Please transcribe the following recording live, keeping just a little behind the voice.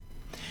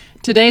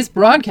Today's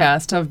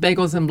broadcast of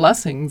Bagels and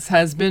Blessings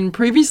has been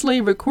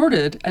previously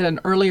recorded at an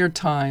earlier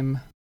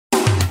time.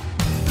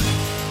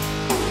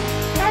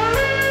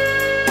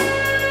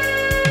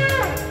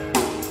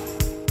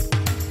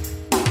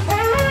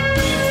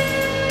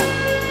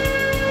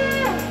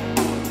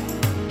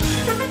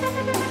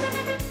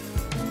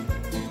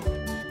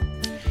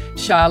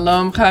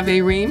 Shalom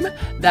Chaverim,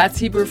 that's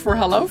Hebrew for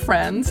hello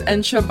friends,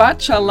 and Shabbat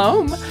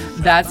Shalom,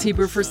 that's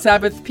Hebrew for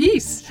Sabbath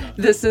peace.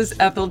 This is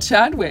Ethel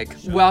Chadwick.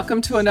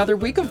 Welcome to another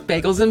week of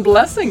Bagels and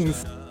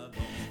Blessings.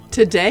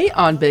 Today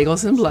on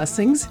Bagels and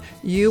Blessings,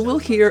 you will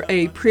hear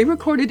a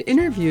pre-recorded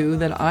interview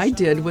that I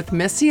did with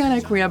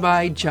Messianic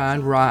Rabbi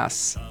John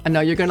Ross. I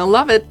know you're going to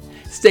love it.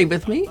 Stay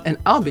with me and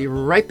I'll be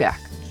right back.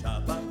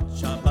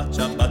 Shabbat,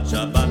 Shabbat,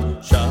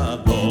 Shabbat,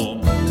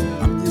 Shalom.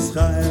 Am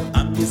Yisrael,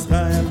 Am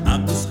Yisrael,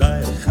 Am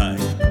Yisrael Chai.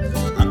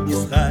 Am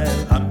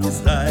Yisrael, Am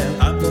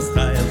Yisrael, Am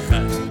Yisrael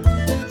Chai.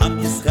 Am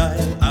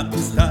Yisrael, Am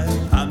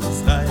Yisrael, Am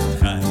Yisrael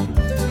Chai.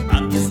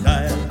 Am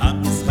Yisrael,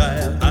 Am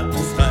Yisrael, Am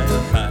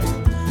Yisrael Chai.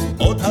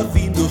 Od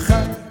Avinu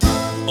Chai,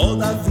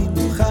 Od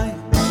Avinu Chai.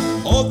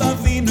 Od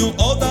Avinu,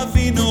 Od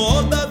Avinu,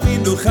 Od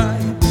Avinu Chai.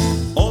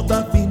 Od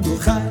Avinu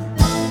Chai,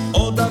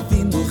 Od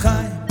Avinu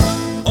Chai.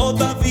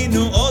 Od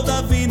Avinu, Od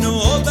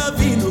Avinu, Od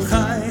Avinu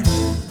Chai.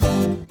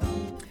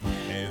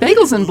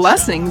 Bagels and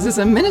Blessings is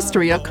a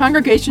ministry of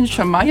Congregation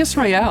Shema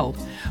Yisrael.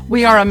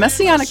 We are a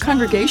Messianic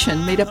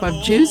congregation made up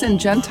of Jews and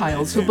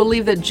Gentiles who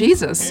believe that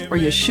Jesus, or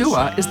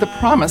Yeshua, is the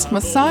promised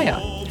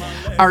Messiah.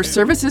 Our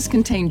services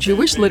contain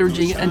Jewish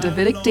liturgy and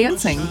Davidic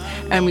dancing,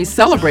 and we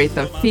celebrate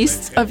the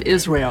Feasts of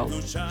Israel.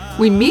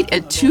 We meet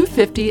at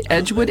 250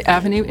 Edgewood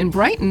Avenue in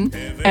Brighton,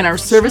 and our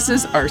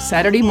services are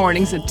Saturday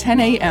mornings at 10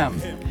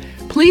 a.m.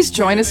 Please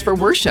join us for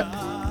worship.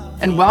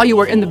 And while you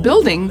are in the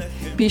building,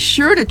 be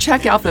sure to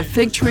check out the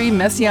Fig Tree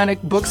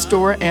Messianic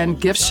Bookstore and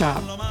Gift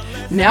Shop.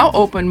 Now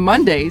open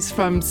Mondays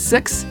from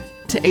 6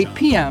 to 8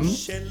 p.m.,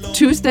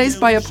 Tuesdays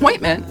by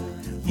appointment,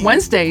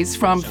 Wednesdays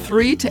from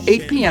 3 to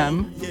 8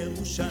 p.m.,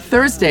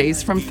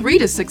 Thursdays from 3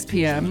 to 6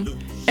 p.m.,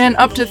 and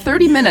up to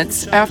 30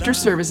 minutes after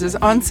services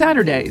on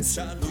Saturdays.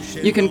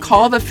 You can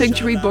call the Fig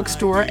Tree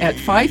Bookstore at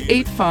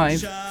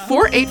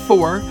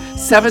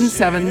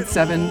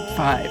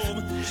 585-484-7775.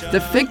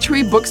 The Fig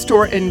Tree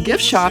Bookstore and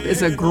Gift Shop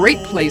is a great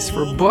place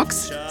for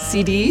books,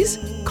 CDs,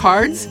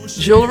 cards,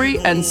 jewelry,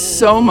 and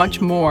so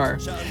much more.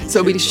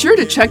 So be sure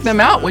to check them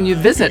out when you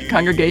visit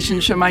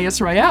Congregation Shema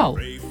Yisrael.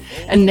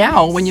 And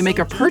now, when you make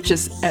a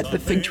purchase at the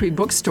Fig Tree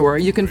Bookstore,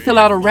 you can fill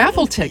out a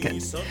raffle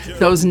ticket.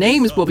 Those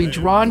names will be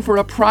drawn for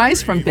a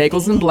prize from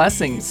Bagels and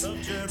Blessings.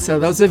 So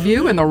those of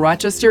you in the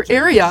Rochester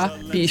area,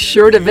 be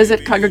sure to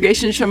visit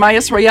Congregation Shema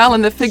Yisrael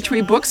in the Fig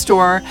Tree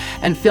Bookstore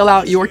and fill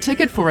out your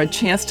ticket for a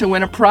chance to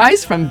win a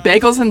prize from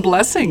Bagels and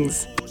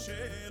Blessings.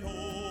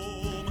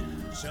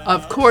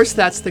 Of course,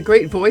 that's the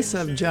great voice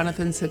of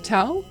Jonathan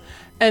Settel.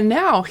 And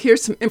now,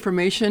 here's some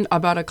information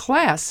about a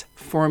class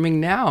forming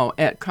now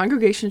at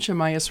Congregation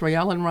Shema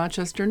Yisrael in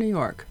Rochester, New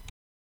York.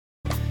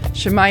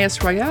 Shema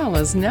Yisrael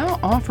is now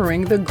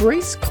offering the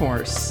Grace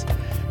Course.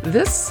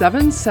 This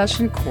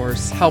 7-session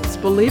course helps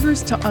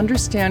believers to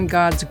understand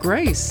God's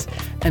grace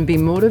and be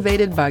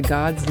motivated by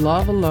God's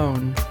love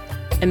alone,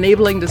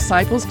 enabling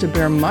disciples to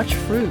bear much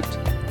fruit.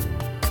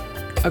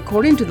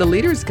 According to the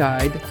Leader's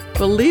Guide,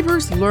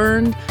 believers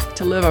learn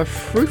to live a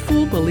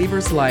fruitful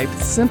believer's life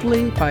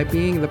simply by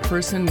being the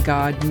person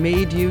God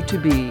made you to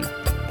be.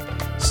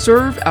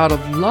 Serve out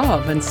of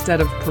love instead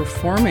of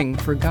performing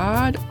for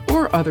God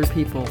or other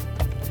people.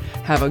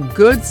 Have a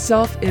good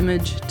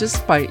self-image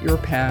despite your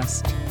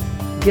past.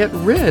 Get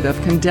rid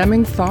of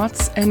condemning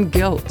thoughts and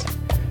guilt.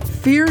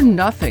 Fear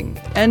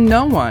nothing and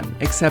no one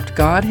except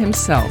God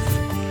Himself.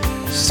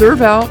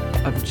 Serve out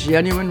of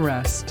genuine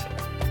rest.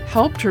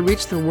 Help to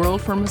reach the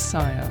world for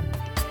Messiah.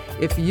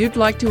 If you'd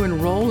like to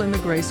enroll in the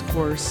Grace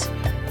Course,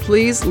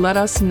 please let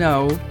us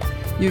know.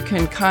 You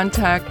can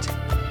contact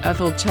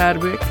Ethel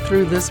Chadwick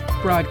through this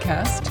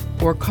broadcast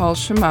or call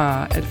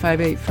Shema at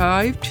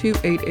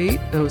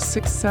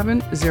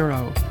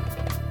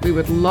 585-288-0670. We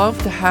would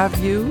love to have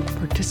you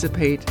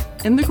participate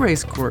in the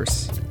Grace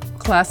Course.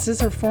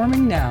 Classes are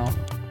forming now.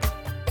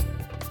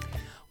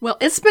 Well,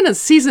 it's been a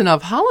season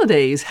of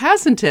holidays,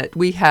 hasn't it?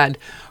 We had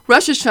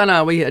Rosh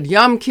Hashanah, we had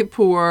Yom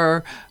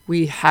Kippur,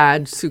 we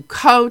had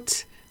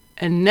Sukkot,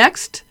 and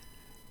next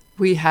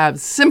we have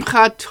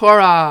Simchat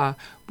Torah,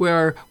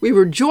 where we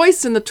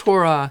rejoice in the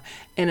Torah,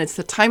 and it's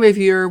the time of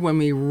year when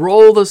we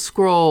roll the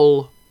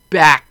scroll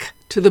back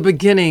to the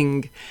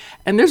beginning.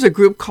 And there's a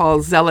group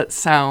called Zealot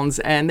Sounds,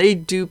 and they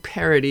do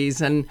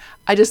parodies, and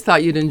I just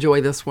thought you'd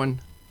enjoy this one.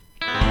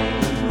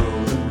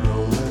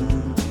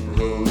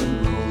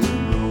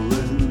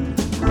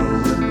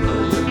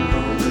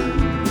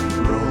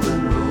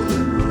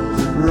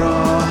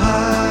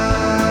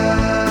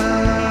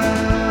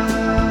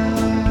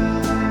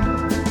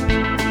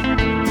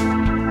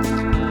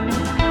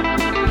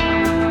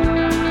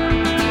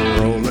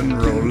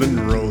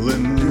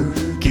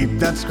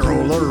 That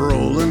scroll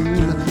a-rollin',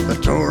 the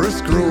Torah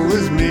scroll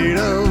is made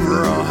of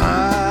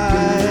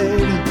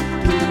rawhide.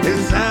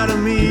 It's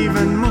Adam, Eve,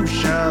 and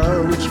Moshe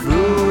Moshe, which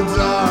foods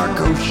are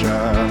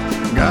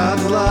kosher.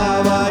 God's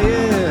law, by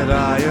it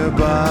I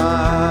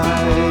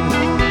abide.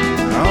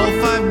 All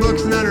 5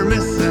 books, none are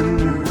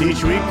missing.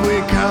 Each week we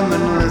come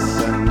and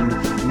listen.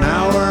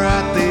 Now we're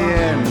at the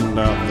end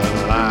of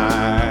the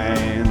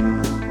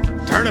line.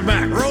 Turn it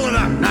back, roll it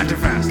up, not too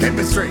fast, keep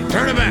it straight.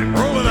 Turn it back,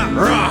 roll it up,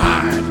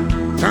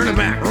 rawhide. Turn it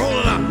back, roll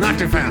it up, not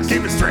too fast,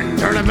 keep it straight.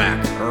 Turn it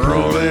back,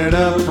 roll it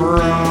up,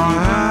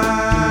 rawhide.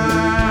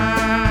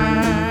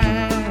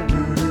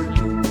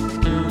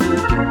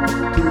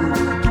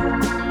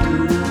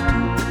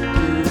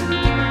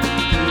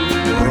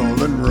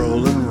 Rollin',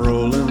 rollin',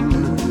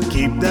 rollin',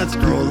 keep that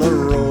scroll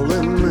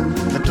a-rollin'.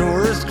 The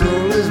Torah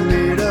scroll is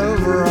made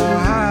of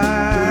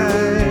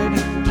rawhide.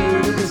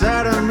 It's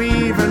Adam,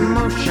 Eve, and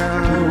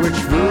Moshe, which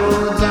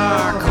foods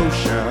are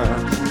kosher.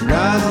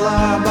 God's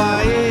law,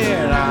 by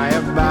it I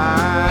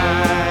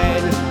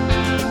abide.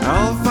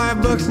 All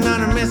 5 books,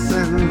 none are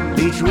missing.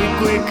 Each week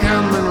we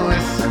come and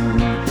listen.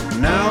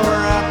 Now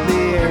we're at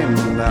the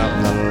end of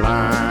the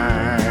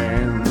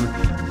line.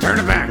 Turn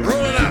it back,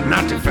 roll it up,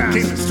 not too fast,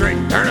 keep it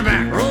straight. Turn it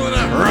back, roll it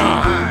up,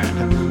 rawhide.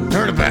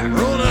 Turn it back,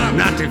 roll it up,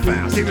 not too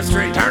fast, keep it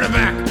straight. Turn it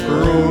back,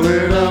 roll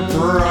it up,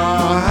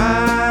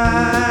 rawhide.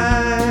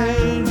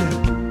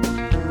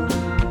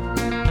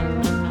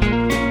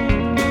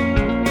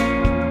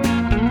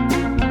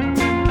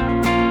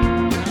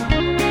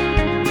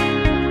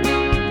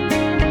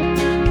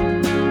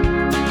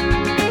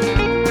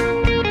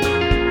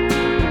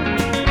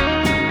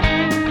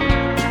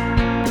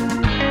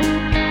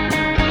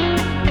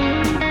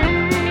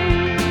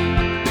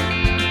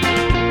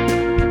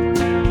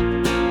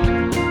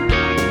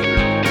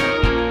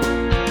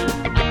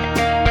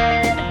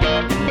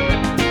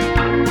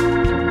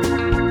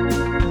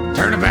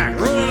 Turn it back,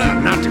 roll it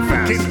up, not too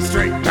fast, keep it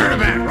straight. Turn it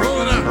back,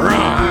 roll it up,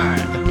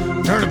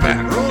 rawhide. Turn it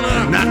back, roll it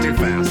up, not too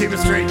fast, keep it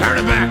straight. Turn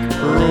it back,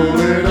 roll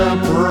it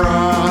up,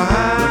 rawhide.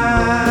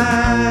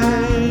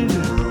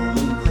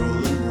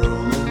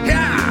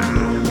 Yeah.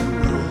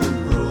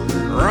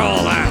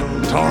 Roll that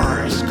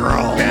Torah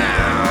scroll.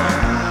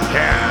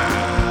 Yeah.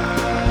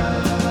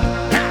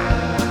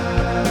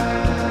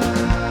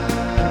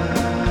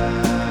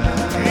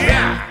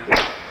 Yeah.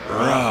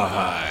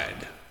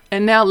 Rawhide.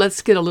 And now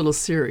let's get a little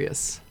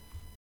serious.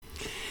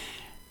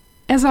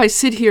 As I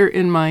sit here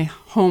in my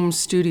home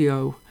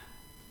studio,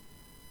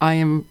 I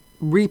am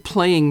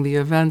replaying the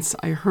events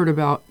I heard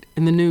about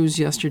in the news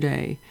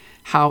yesterday,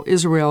 how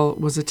Israel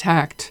was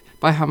attacked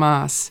by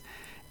Hamas,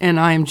 and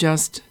I am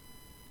just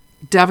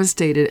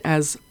devastated,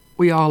 as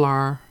we all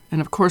are.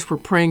 And of course, we're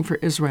praying for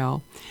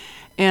Israel.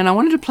 And I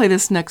wanted to play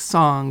this next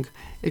song.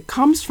 It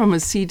comes from a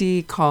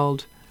CD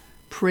called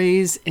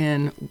Praise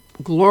and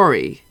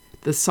Glory,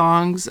 the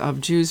Songs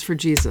of Jews for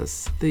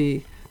Jesus.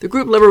 The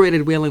group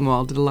Liberated Wailing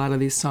Wall did a lot of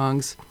these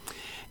songs.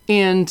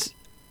 And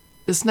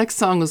this next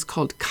song is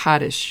called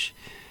Kaddish.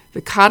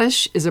 The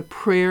Kaddish is a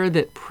prayer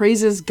that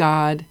praises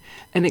God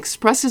and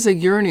expresses a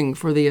yearning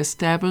for the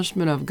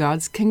establishment of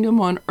God's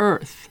kingdom on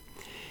earth.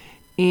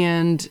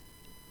 And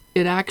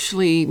it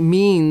actually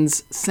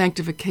means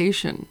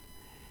sanctification.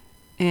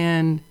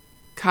 And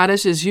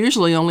Kaddish is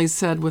usually only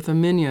said with a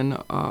minyan,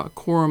 a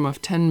quorum of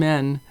 10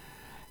 men.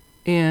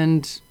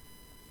 And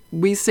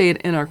we say it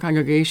in our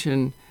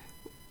congregation.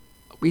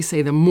 We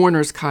say the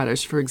mourner's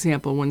Kaddish, for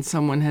example, when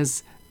someone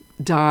has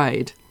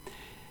died.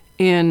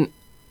 And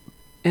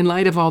in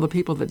light of all the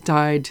people that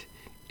died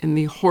in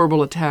the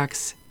horrible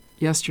attacks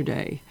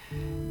yesterday,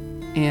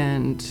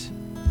 and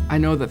I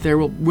know that there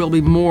will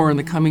be more in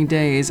the coming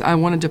days, I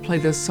wanted to play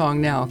this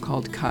song now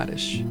called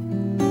Kaddish.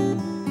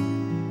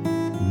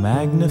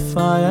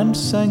 Magnify and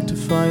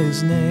sanctify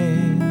his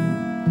name,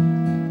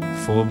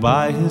 for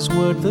by his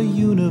word the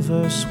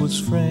universe was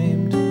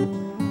framed.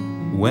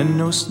 When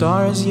no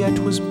star as yet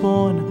was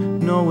born,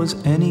 nor was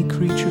any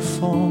creature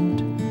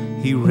formed,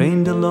 he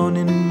reigned alone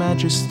in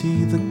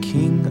majesty, the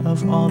King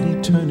of all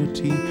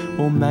eternity.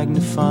 Oh,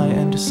 magnify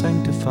and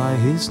sanctify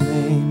his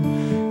name.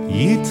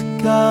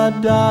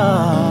 Yitkada,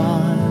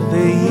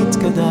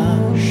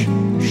 veyitkadash,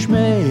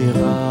 shmei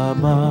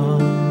Rabbah.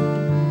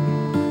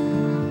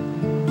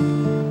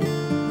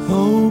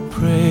 Oh,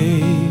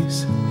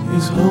 praise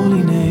his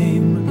holy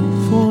name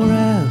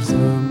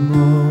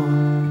forevermore.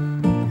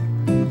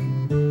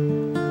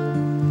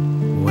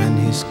 When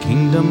his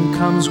kingdom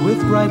comes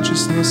with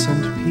righteousness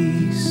and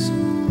peace,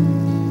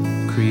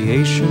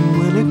 creation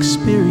will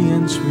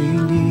experience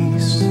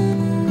release.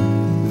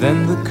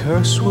 Then the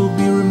curse will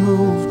be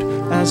removed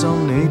as all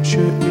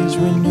nature is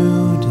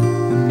renewed.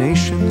 The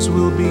nations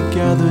will be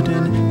gathered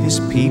in, his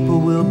people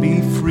will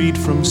be freed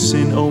from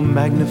sin. Oh,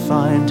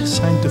 magnify and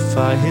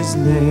sanctify his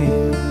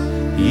name.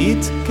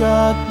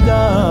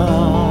 Yitkada,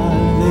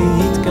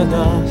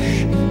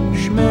 veyitkadash,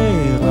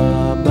 shmei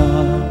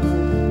Rabbah.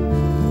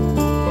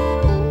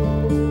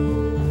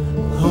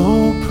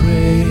 Oh,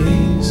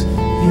 praise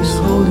his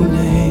holy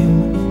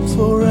name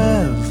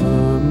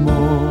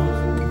forevermore.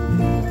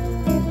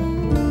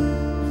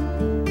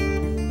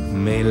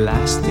 May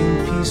lasting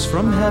peace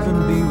from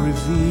heaven be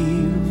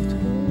revealed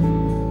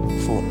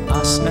for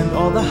us and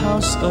all the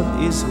house of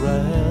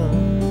Israel.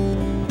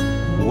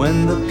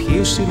 When the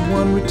pierced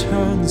one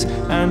returns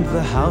and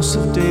the house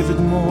of David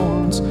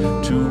mourns,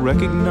 to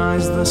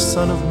recognize the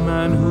Son of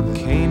Man who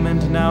came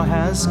and now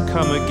has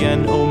come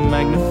again, oh,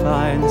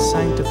 magnify and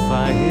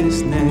sanctify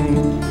his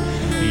name.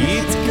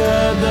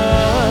 Yitkadal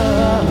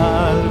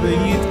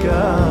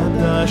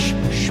v'yitkadash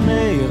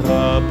shmei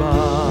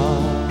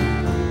Rabbah.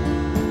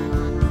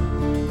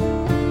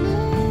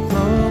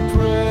 Oh,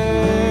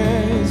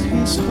 praise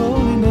his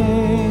holy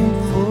name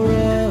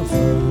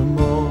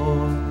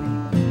forevermore.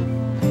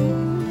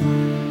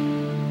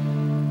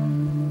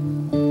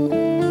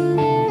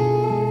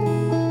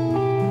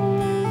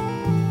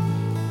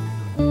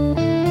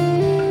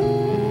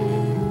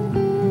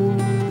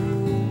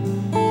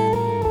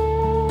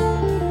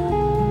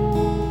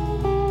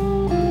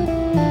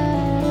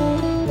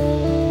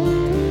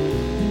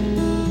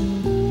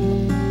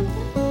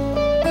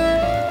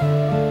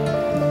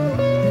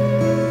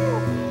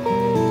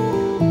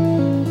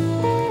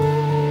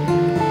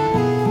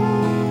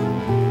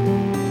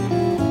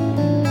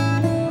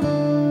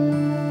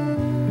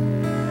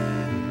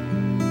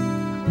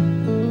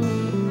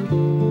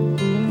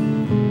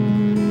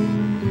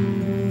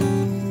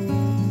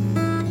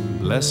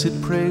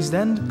 Blessed, praised,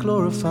 and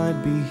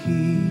glorified be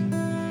He,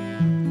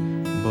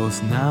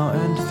 both now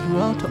and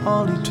throughout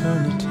all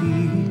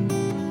eternity.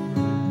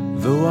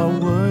 Though our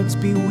words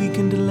be weak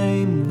and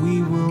lame,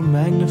 we will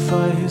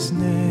magnify His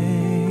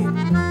name.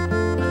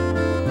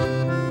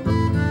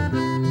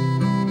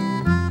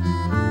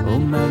 Oh,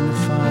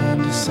 magnify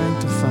and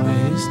sanctify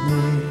His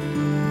name.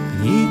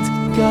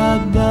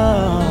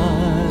 Yitkadal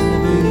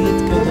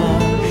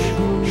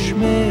v'yitkadash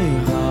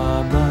shmei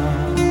Rabbah.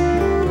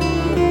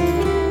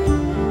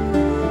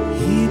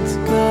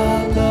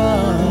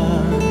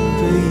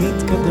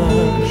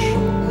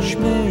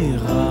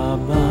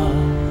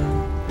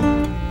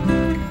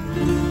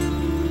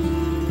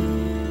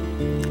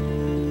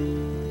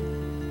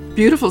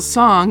 Beautiful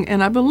song,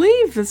 and I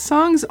believe the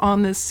songs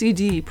on this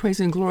CD,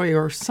 Praise and Glory,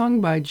 are sung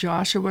by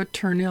Joshua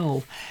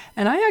Turnill.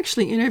 And I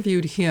actually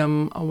interviewed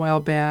him a while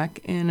back,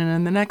 and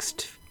in the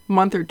next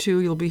month or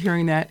two, you'll be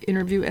hearing that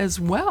interview as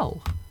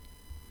well.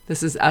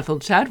 This is Ethel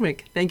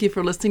Chadwick. Thank you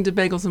for listening to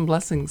Bagels and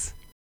Blessings.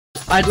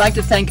 I'd like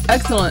to thank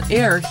Excellent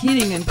Air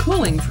Heating and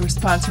Cooling for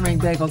sponsoring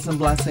Bagels and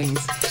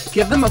Blessings.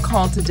 Give them a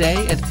call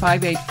today at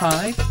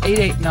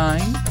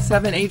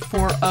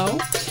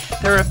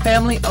 585-889-7840. They're a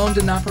family-owned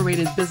and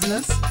operated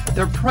business.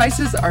 Their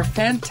prices are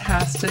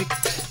fantastic.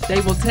 They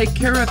will take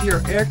care of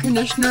your air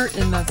conditioner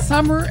in the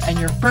summer and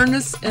your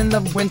furnace in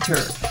the winter.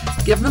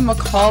 Give them a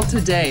call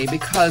today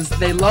because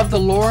they love the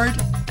Lord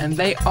and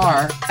they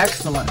are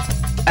excellent.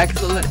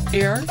 Excellent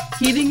Air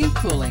Heating and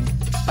Cooling.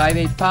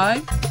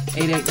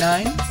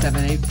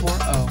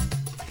 585-889-7840.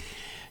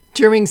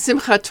 During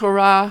Simchat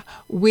Torah,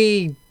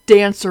 we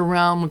dance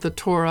around with the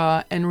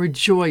Torah and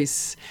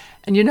rejoice.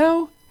 And you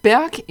know,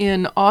 back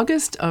in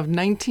August of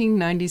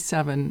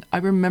 1997, I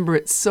remember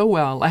it so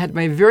well. I had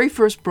my very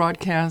first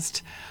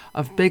broadcast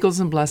of Bagels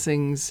and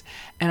Blessings,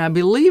 and I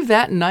believe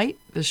that night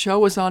the show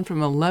was on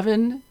from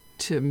 11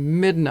 to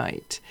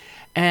midnight.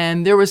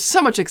 And there was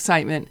so much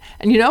excitement.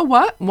 And you know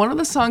what? One of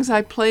the songs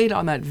I played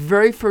on that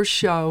very first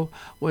show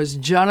was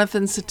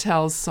Jonathan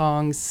Settell's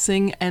song,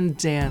 Sing and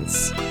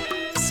Dance.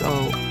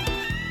 So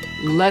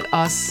let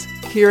us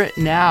hear it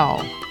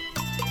now.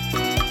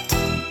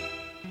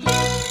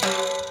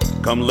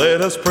 Come, let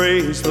us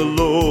praise the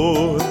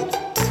Lord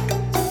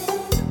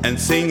and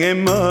sing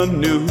Him a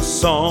new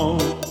song.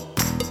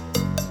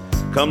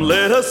 Come,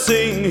 let us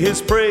sing His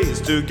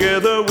praise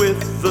together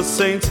with the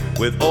saints,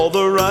 with all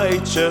the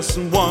righteous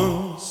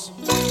ones.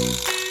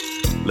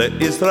 Let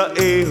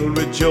Israel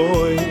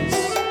rejoice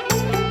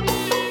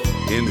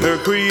in her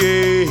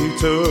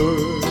Creator.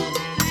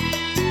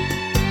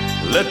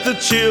 Let the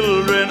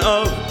children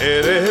of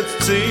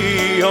Eretz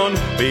Zion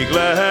be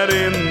glad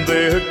in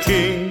their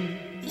King.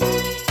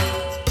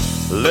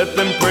 Let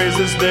them praise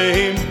His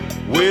name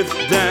with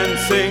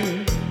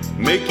dancing,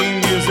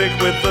 making music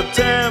with the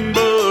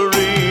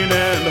tambourine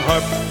and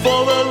harp.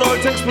 For the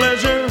Lord takes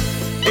pleasure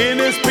in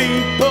His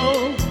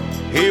people.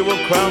 He will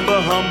crown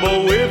the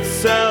humble with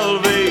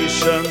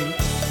salvation.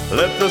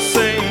 Let the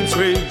saints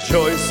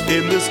rejoice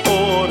in this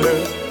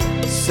order.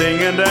 Sing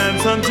and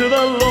dance unto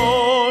the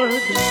Lord.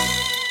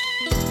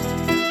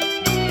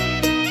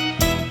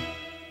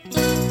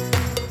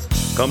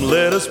 Come,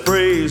 let us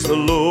praise the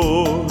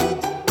Lord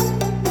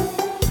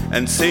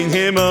and sing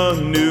Him a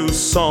new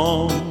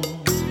song.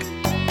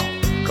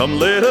 Come,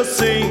 let us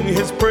sing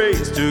His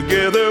praise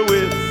together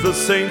with the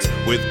saints,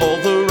 with all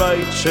the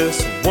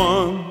righteous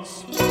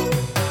ones.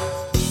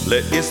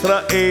 Let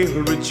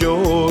Israel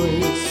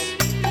rejoice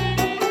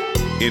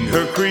in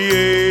her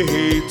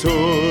Creator.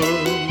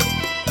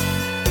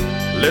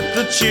 Let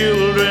the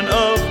children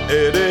of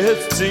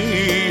Eretz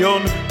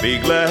Zion be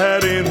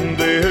glad in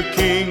their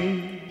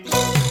King.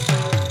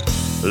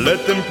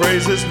 Let them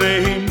praise His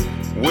name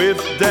with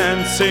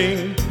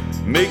dancing,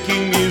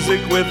 making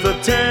music with the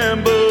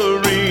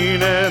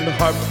tambourine and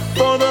harp.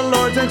 For the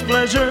Lord takes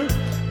pleasure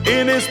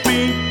in His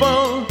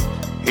people.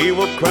 He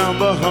will crown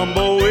the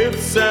humble with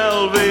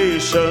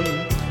salvation.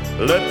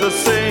 Let the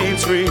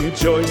saints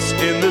rejoice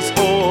in this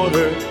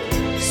order.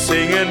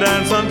 Sing and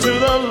dance unto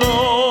the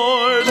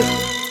Lord.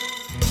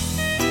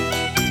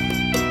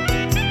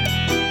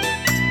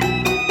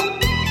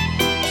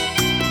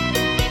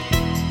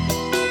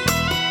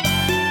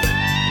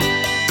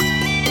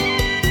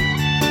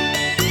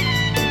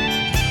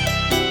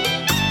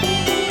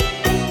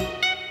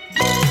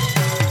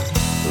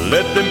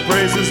 Let them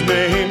praise his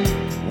name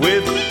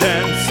with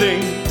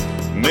dancing,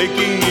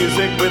 making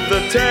music with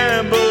the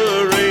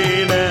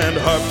tambourine and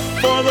harp.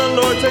 For the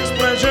Lord takes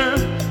pleasure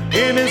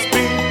in his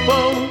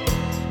people.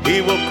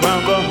 He will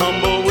crown the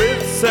humble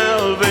with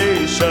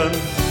salvation.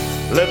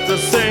 Let the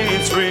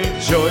saints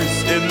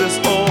rejoice in this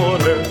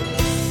order.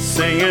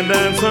 Sing and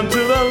dance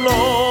unto the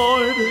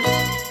Lord.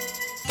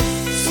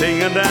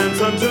 Sing and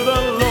dance unto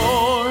the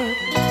Lord.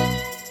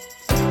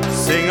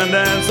 Sing and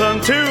dance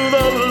unto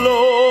the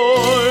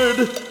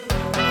Lord.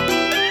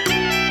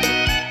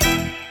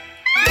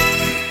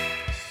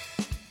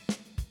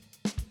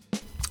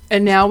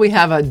 And now we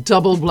have a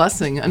double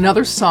blessing,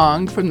 another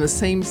song from the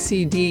same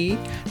CD.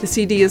 The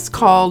CD is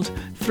called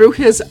Through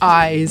His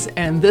Eyes,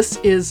 and this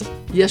is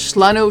Yesh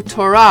Lanu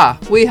Torah.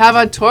 We have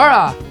a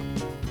Torah.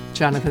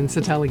 Jonathan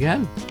Settel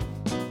again.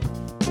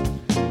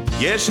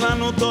 Yesh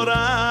lanu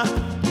Torah,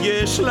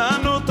 yesh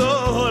lanu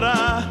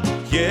Torah,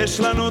 yesh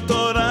lanu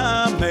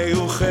Torah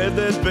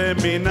מיוחדת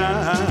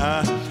במינה.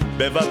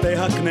 בבתי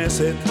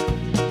הכנסת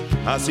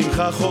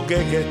השמחה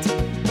חוגגת.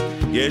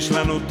 יש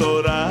לנו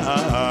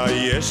תורה,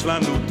 יש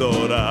לנו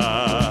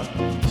תורה.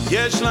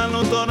 יש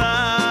לנו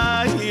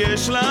תורה,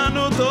 יש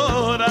לנו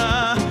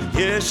תורה.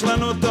 יש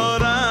לנו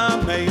תורה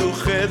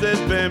מיוחדת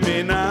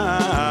במינה.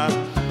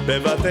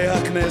 בבתי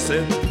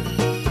הכנסת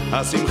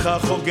השמחה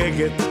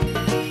חוגגת.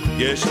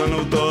 יש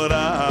לנו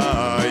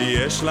תורה,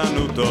 יש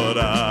לנו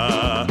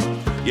תורה.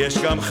 יש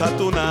גם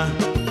חתונה,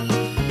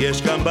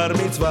 יש גם בר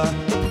מצווה.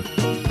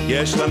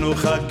 יש לנו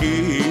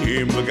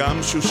חגים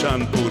וגם שושן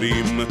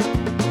פורים.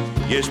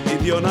 יש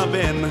פדיון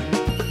הבן,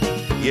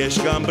 יש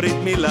גם ברית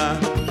מילה.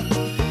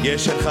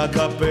 יש את חג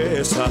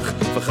הפסח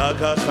וחג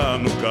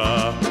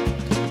החנוכה.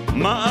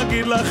 מה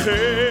אגיד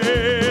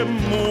לכם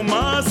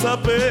ומה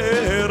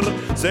אספר,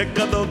 זה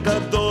גדול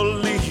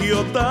גדול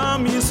להיות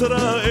עם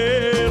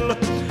ישראל.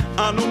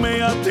 אנו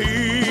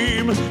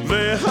מעטים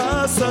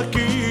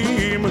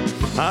והעסקים,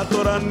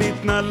 התורה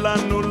ניתנה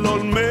לנו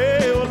לעולמי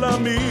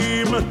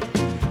עולמים.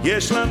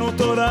 יש לנו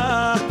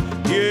תורה,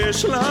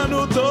 יש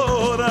לנו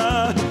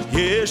תורה,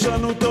 יש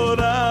לנו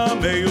תורה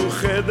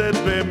מיוחדת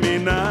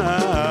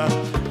במינה.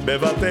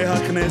 בבתי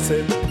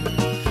הכנסת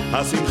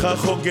השמחה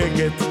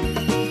חוגגת.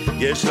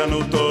 יש לנו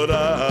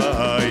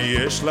תורה,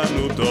 יש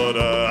לנו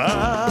תורה.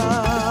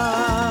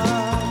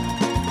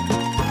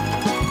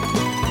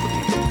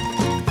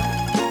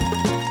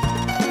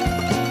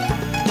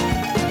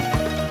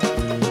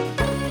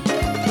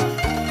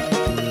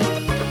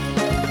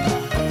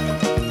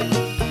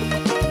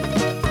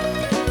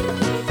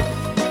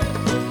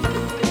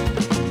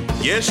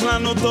 יש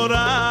לנו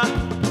תורה,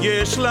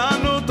 יש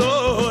לנו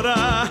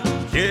תורה,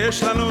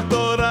 יש לנו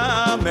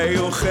תורה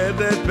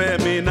מיוחדת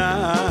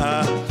במינה.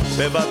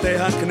 בבתי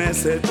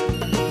הכנסת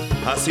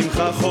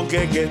השמחה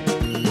חוגגת.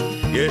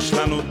 יש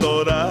לנו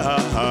תורה,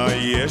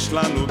 יש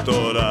לנו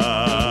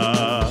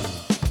תורה.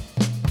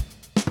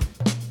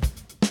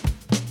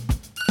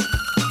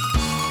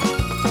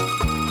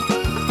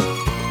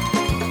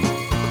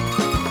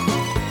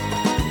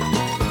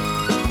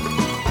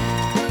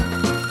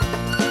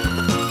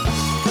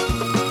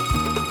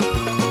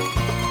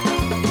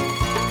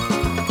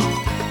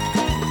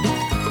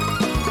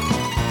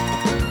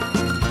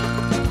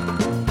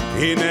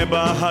 הנה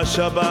באה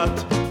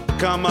השבת,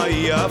 כמה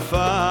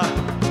יפה.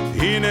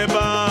 הנה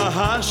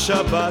באה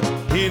השבת,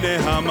 הנה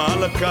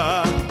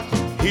המלכה.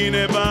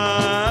 הנה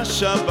באה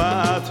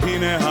השבת,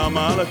 הנה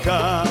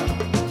המלכה.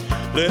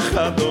 לך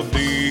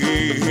דודי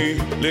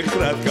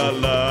לקראת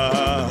כלה,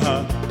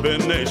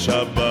 בני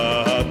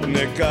שבת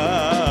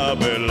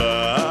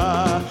נקבלה.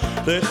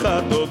 לך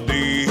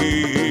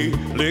דודי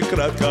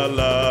לקראת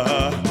כלה,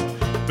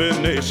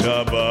 בני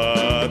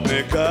שבת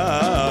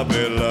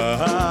נקבלה.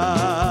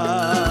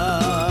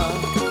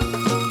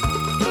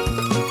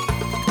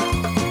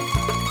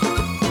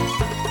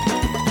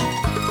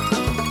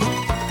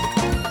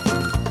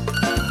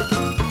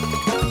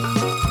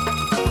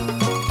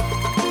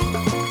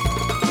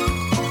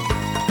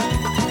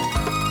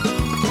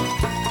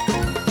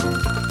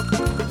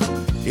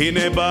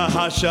 הנה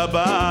באה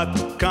השבת,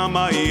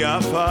 כמה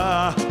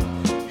יפה.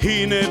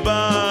 הנה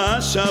באה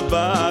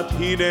השבת,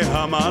 הנה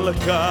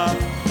המלכה.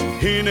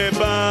 הנה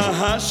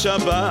באה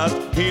השבת,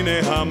 הנה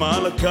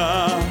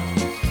המלכה.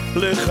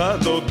 לך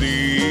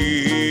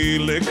דודי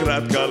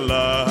לקראת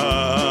כלה,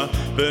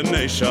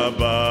 בני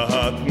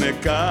שבת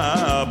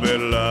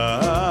נקבלה.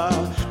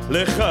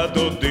 לך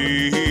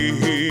דודי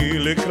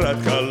לקראת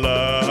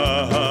כלה,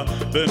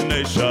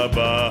 בני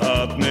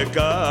שבת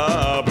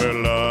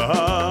נקבלה.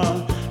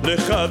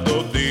 לך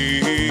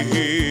דודי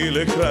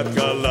לקראת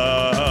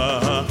כלה,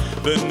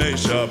 בני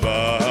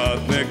שבת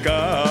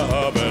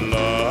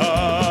נקבלה.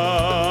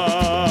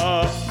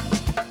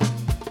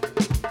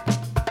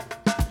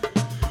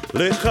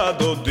 לך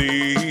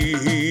דודי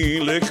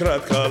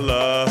לקראת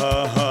כלה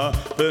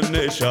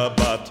פני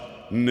שבת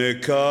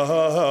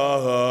נקבלה.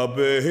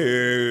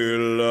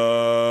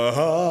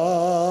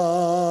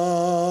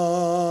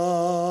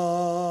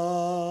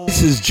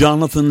 This is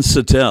Jonathan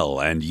Sattel,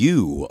 and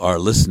you are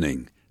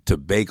listening to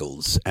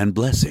Bagels and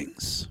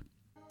Blessings.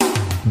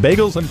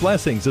 Bagels and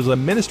Blessings is a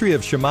ministry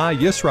of Shema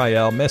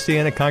Yisrael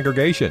Messianic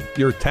Congregation.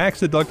 Your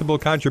tax-deductible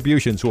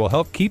contributions will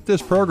help keep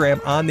this program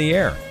on the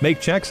air.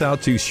 Make checks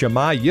out to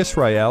Shema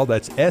Yisrael,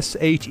 that's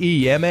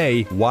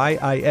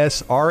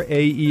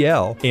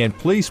SHEMAYISRAEL, and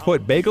please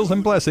put Bagels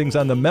and Blessings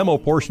on the memo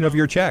portion of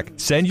your check.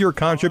 Send your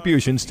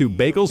contributions to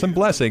Bagels and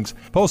Blessings,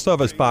 Post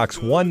Office Box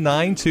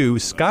 192,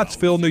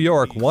 Scottsville, New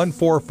York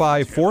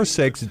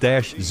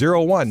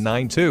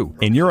 14546-0192.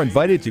 And you're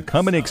invited to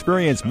come and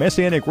experience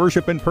Messianic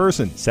worship in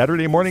person,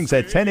 Saturday mornings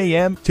at 10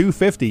 a.m.,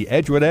 250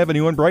 Edgewood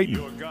Avenue in Brighton.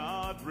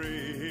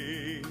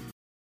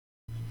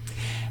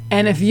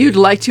 And if you'd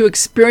like to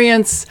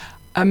experience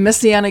a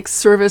Messianic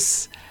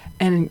service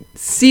and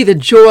see the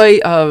joy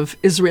of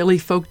Israeli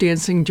folk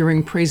dancing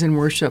during praise and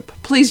worship,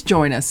 please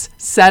join us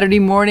Saturday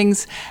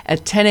mornings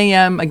at 10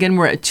 a.m. Again,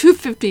 we're at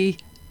 250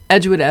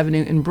 Edgewood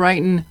Avenue in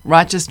Brighton,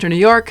 Rochester, New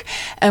York.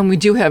 And we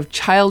do have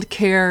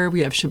childcare.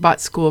 We have Shabbat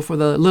school for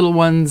the little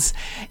ones.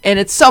 And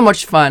it's so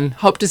much fun.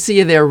 Hope to see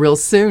you there real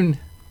soon.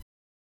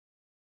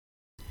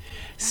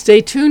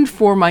 Stay tuned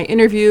for my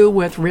interview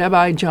with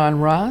Rabbi John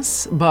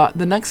Ross, but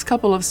the next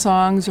couple of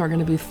songs are going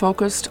to be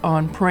focused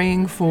on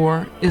praying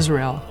for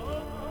Israel.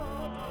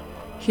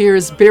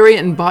 Here's Barry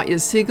and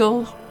Batya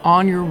Siegel,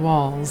 On Your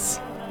Walls.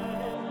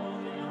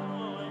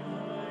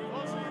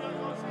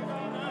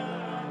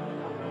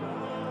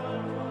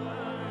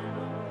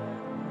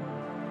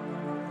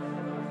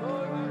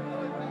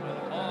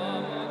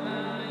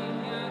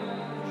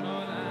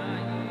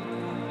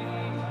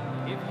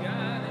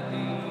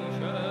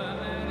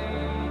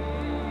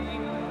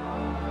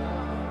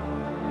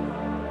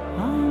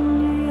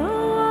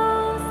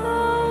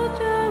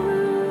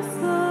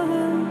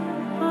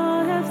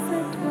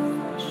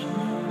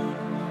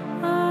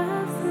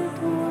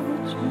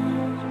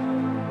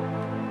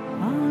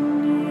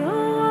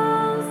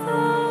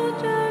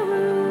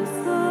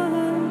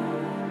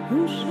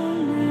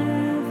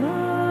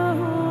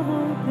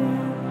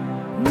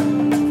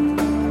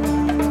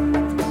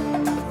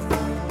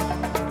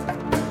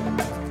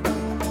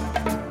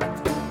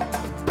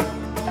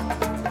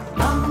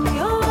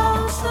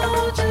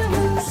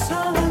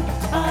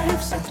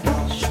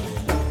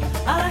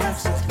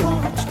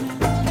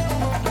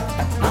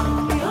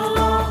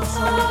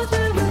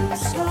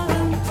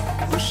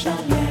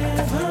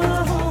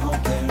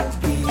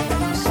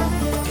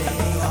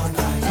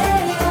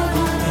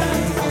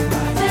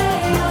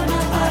 Day or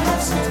night, I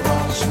have set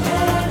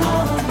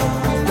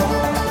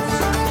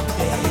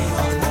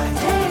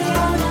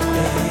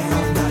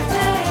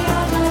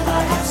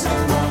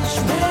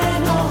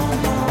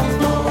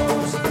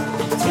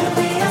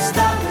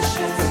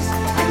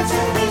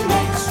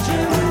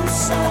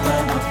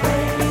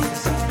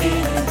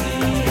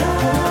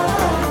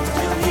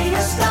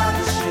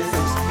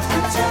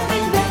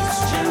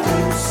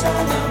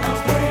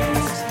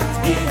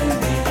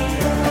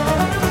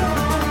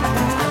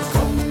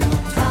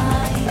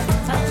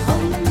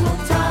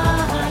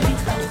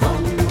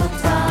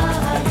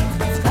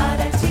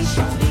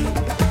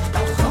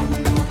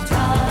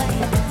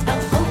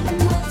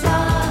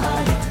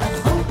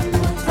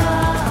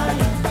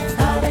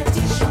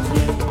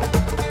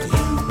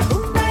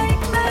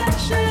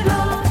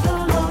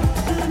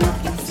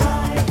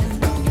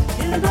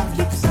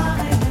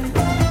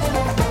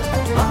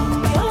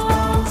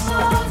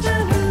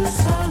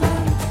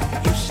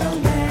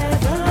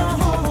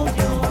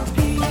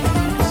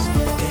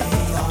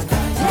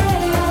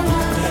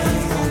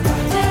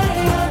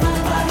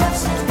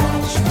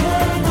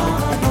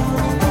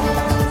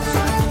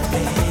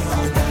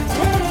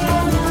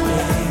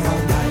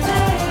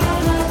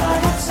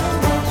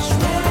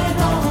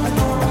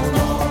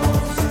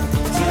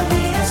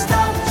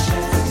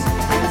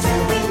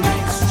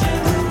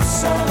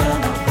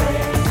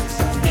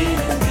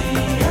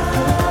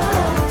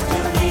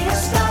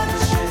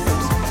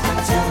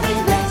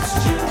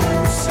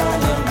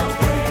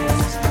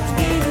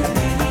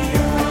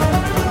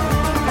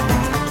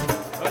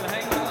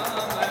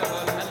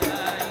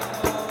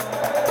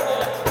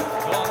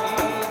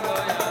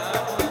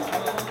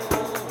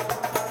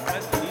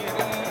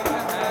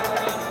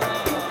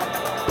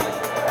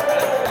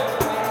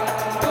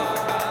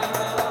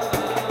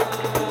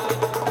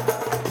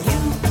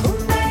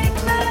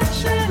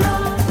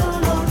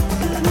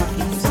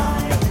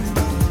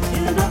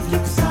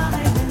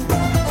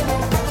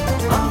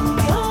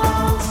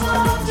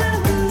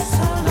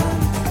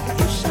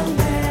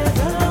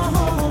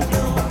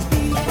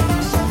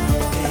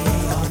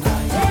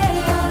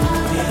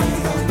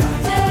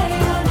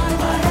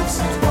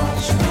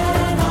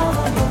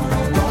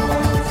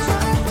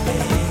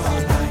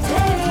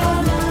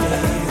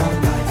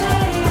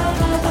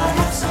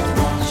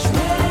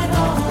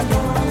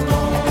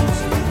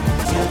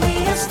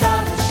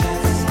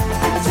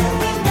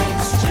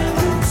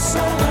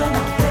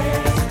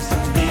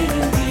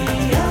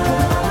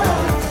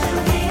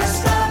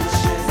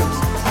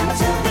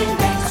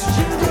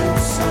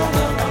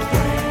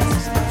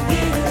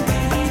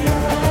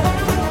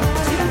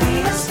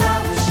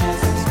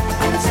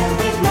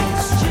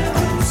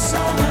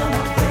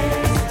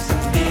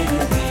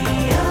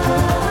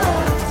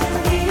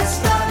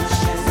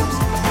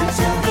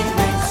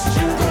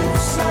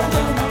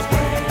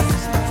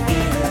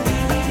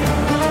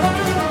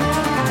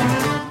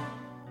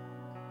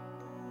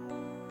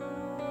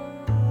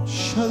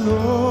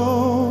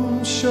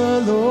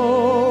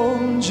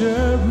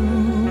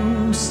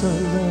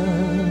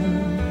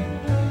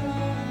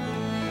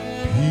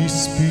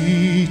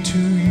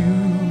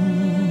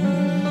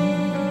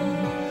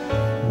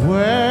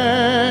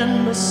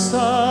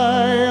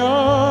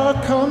Messiah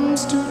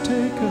comes to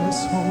take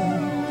us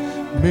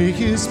home, may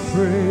his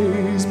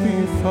praise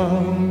be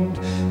found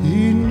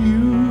in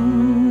you.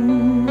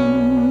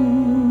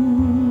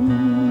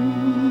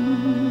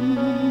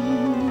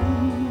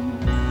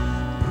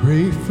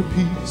 Pray for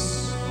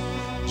peace,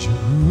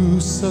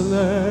 Jerusalem,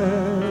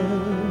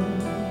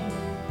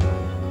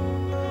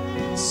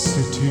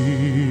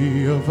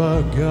 city of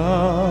our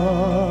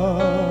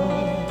God.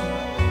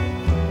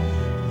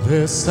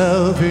 Their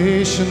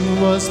salvation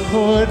was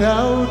poured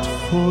out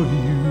for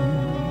you,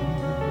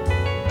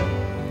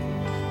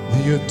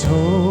 the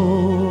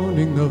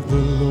atoning of the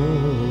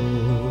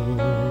Lord.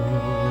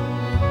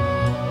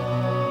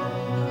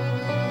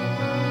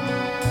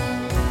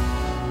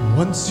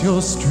 Once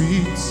your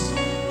streets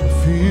are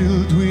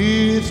filled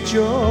with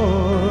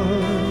joy,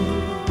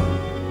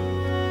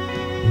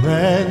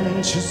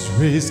 branches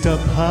raised up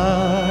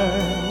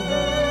high,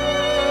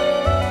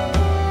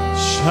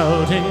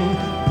 shouting,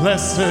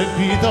 blessed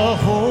be the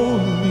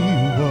Holy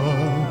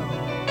One,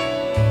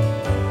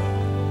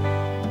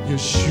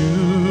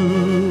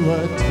 Yeshua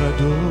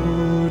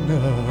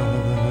Adonai.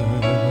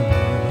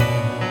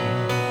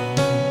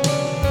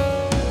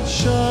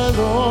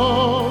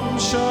 Shalom,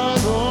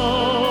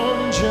 shalom,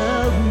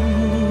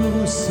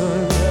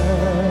 Jerusalem,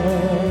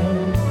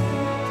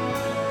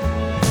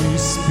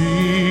 peace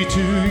be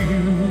to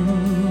you.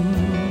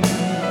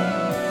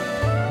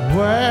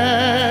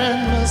 When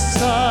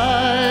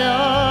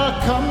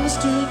Messiah comes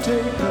to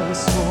take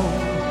us home,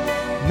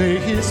 may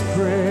his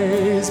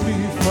praise be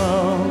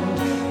found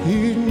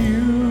in you.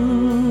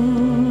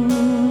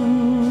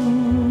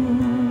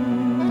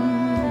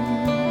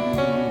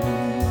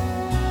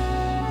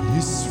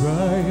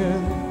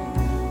 Israel,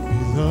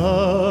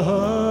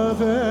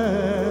 beloved,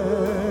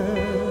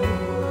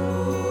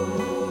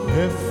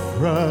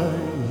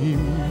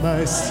 Ephraim,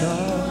 my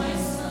son,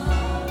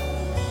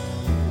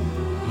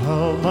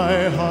 how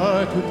my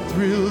heart would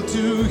thrill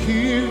to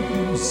hear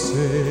you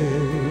say,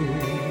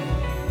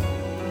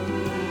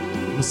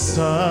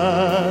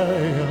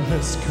 Messiah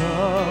has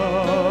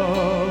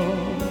come.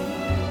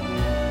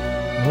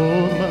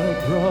 Oh, my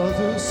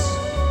brothers,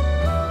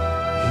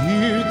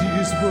 hear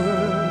these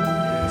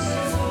words.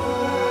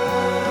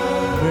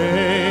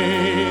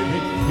 May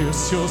they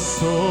pierce your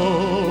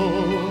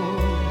soul.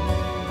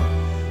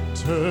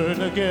 Turn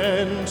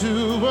again to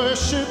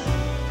worship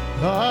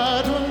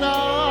Adonai.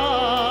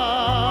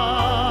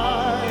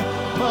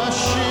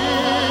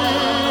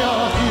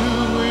 Mashiach, you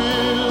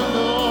will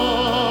know.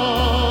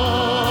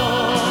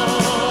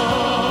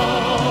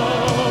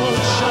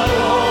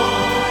 Shalom,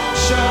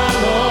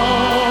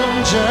 shalom,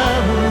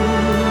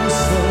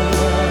 Jerusalem.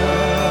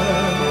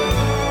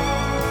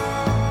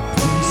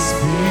 Peace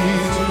be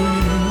to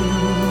you.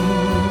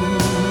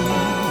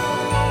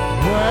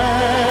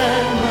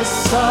 When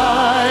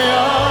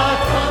Messiah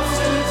comes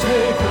to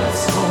take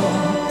us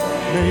home,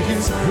 may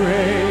his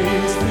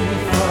praise be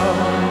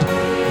found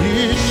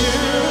in you.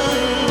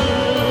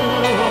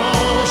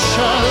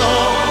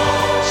 Shalom,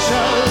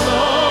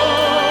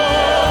 shalom,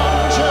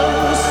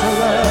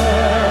 Jerusalem.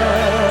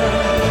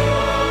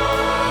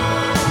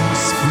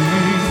 Peace be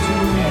to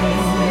you.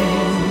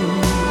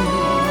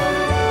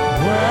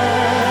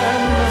 When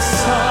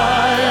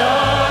Messiah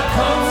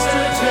comes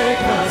to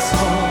take us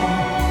home,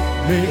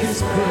 may his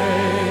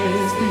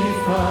praise be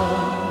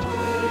found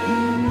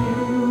in you.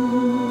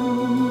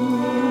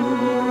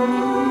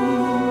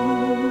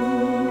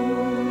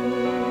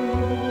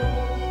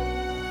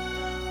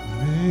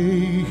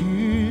 May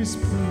his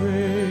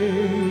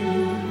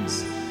praise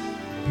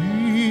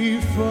be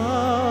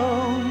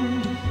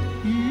found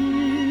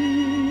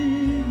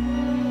in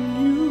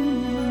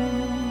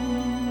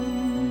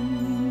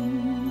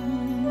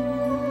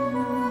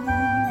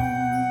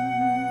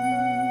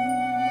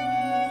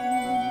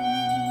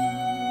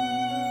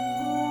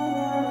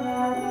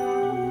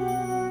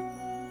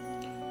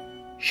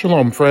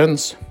Shalom,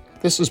 friends.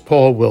 This is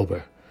Paul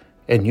Wilbur,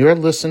 and you're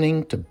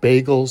listening to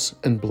Bagels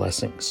and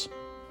Blessings.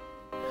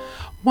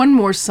 One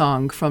more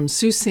song from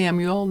Sue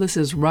Samuel. This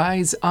is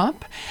Rise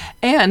Up.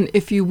 And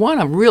if you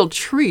want a real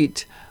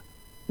treat,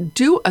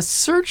 do a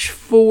search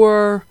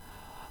for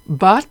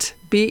Bat,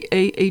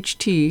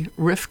 B-A-H-T,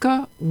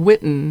 Rivka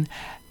Witten,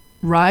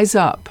 Rise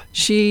Up.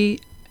 She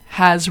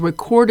has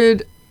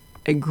recorded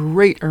a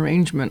great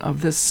arrangement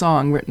of this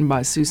song written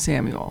by Sue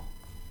Samuel.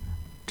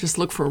 Just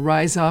look for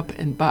Rise Up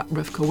and Bat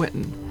Rivka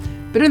Witten.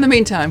 But in the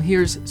meantime,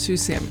 here's Sue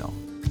Samuel.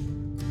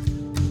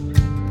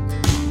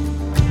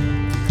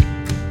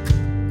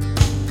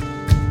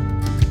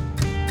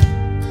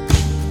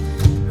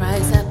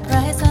 Rise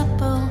up,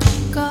 oh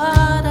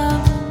God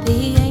of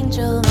the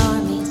angel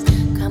armies,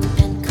 come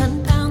and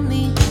confound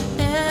the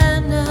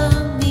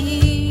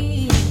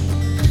enemy.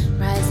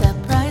 Rise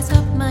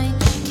up, my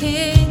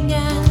King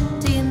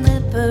and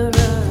deliverer.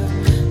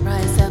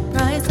 Rise up,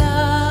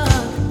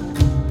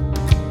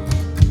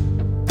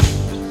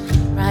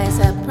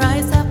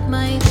 rise up,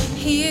 my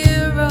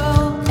hero.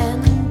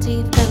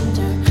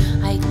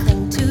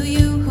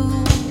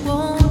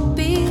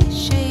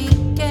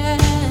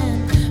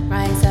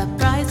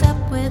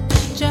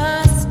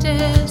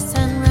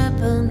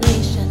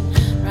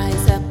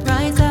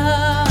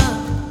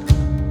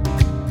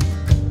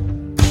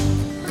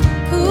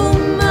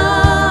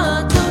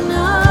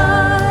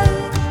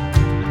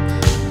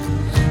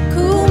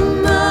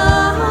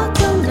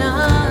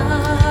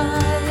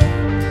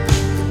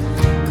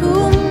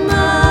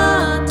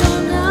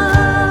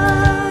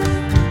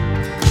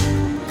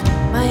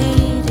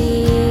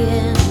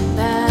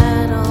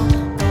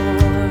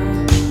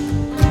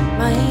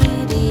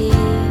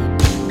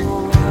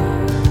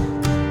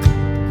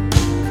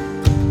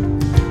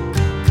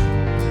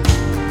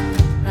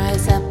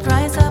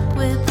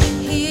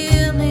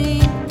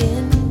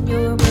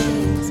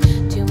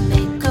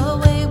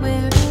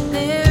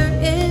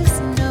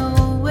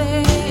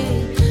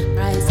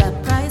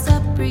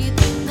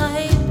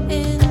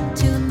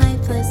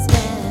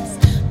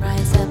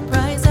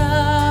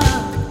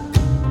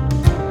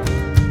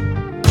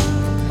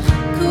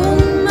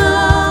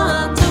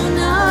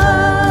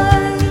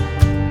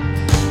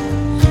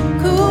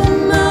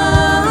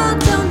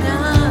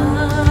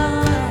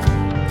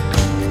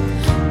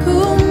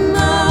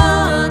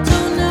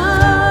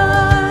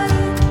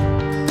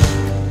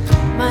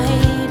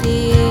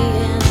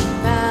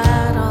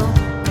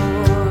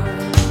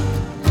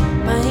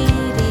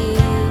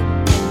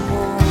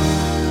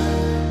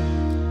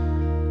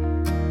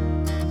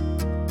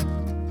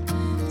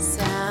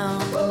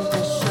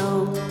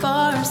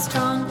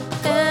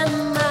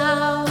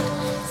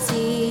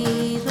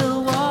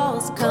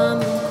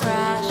 come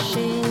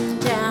crashing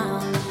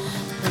down.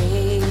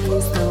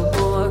 Raise the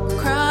war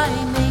cry,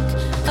 make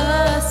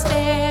a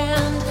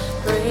stand.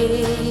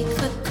 Break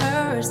the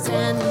curse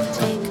and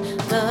take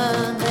the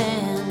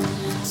land.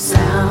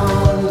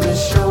 Sound the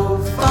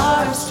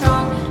shofar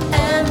strong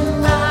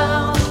and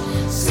loud.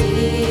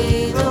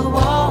 See the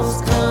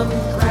walls come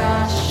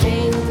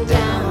crashing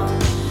down.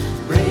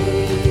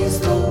 Raise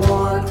the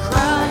war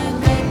cry,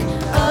 make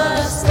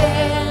a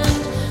stand.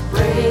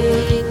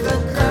 Break the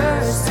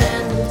curse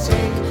and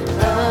take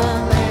the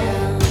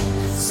land.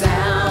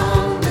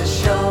 Sound the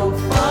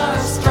shofar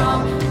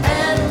strong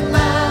and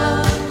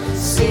loud.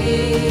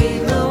 See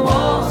the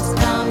walls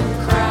come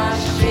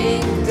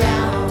crashing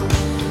down.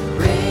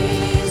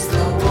 Raise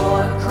the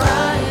war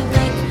cry,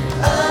 make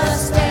a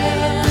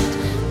stand.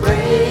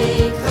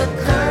 Break the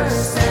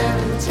curse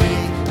and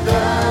take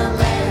the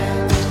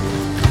land.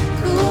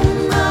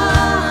 Kuma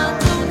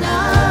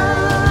Adonai,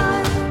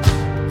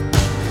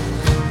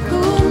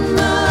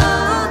 Kuma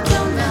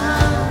Adonai,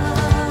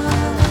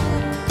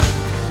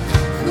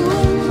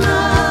 Kuma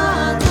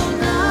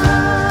Adonai,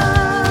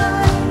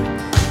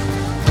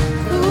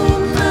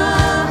 Kuma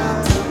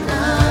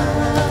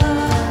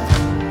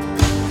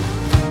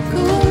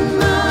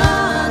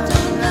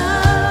Adonai,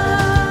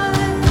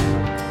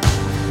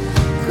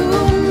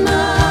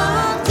 Kuma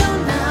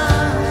Adonai,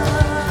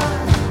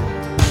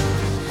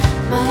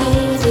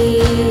 mighty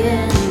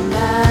in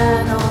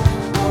battle,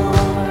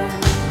 Lord,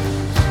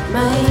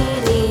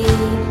 mighty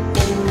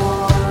in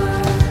war.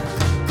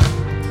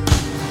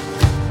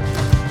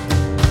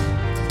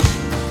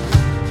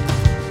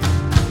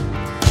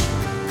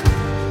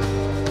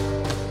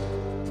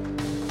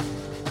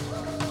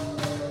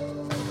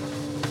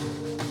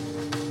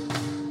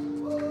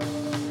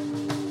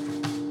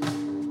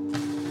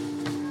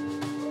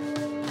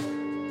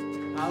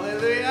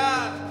 Hallelujah.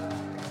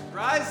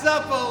 Rise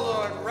up, O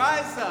Lord.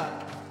 Rise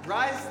up.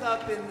 Rise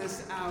up in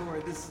this hour.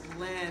 This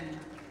land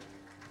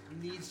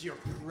needs your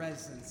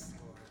presence,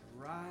 Lord.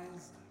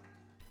 Rise up.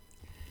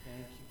 Thank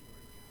you,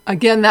 Lord.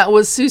 Again, that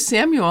was Sue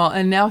Samuel,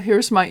 and now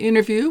here's my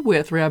interview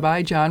with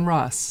Rabbi John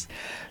Ross.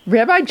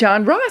 Rabbi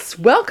John Ross,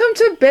 welcome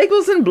to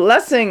Bagels and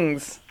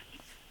Blessings.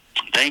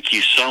 Thank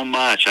you so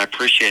much. I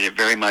appreciate it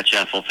very much,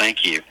 Ethel.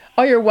 Thank you.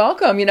 Oh, you're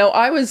welcome. You know,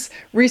 I was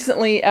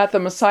recently at the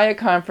Messiah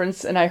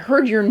Conference, and I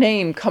heard your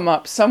name come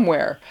up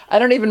somewhere. I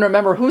don't even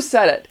remember who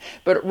said it,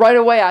 but right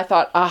away I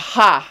thought,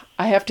 aha,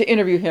 I have to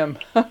interview him.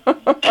 Well,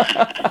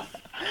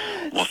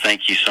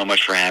 thank you so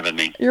much for having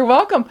me. You're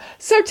welcome.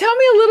 So tell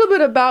me a little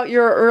bit about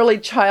your early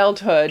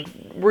childhood.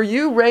 Were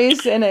you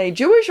raised in a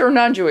Jewish or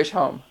non-Jewish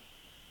home?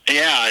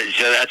 Yeah,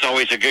 so that's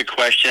always a good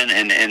question,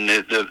 and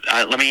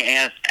let me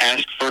ask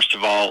first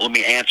of all. Let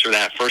me answer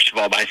that first of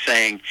all by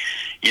saying,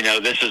 you know,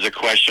 this is a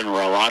question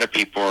where a lot of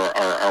people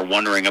are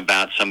wondering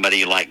about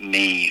somebody like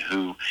me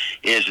who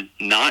is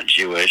not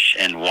Jewish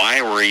and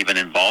why we're even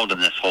involved in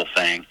this whole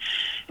thing.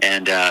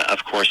 And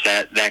of course,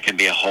 that can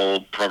be a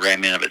whole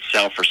program in of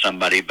itself for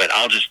somebody. But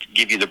I'll just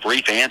give you the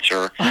brief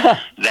answer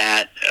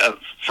that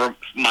for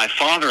my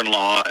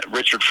father-in-law,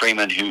 Richard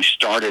Freeman, who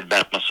started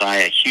Beth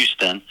Messiah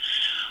Houston.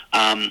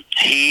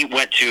 He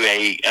went to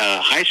a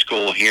high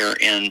school here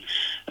in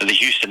the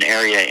Houston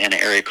area, in an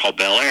area called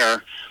Bel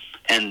Air,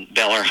 and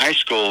Bel Air High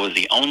School was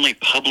the only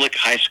public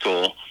high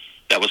school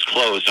that was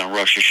closed on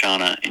Rosh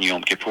Hashanah and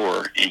Yom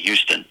Kippur in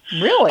Houston.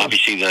 Really?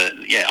 Obviously,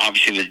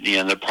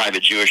 the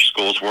private Jewish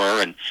schools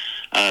were, and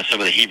some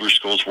of the Hebrew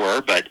schools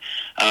were, but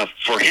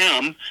for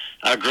him,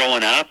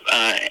 growing up,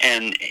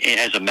 and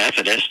as a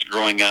Methodist,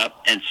 growing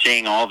up and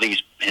seeing all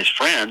his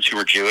friends who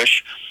were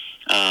Jewish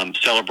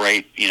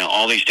celebrate,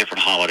 all these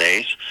different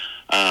holidays.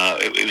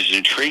 It was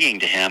intriguing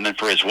to him, and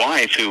for his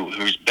wife,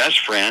 whose best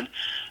friend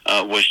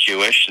was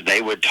Jewish,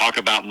 they would talk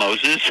about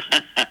Moses,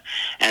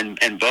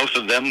 and both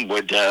of them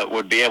would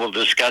be able to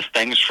discuss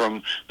things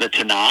from the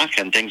Tanakh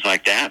and things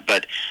like that.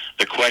 But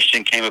the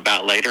question came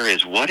about later: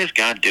 is what is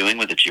God doing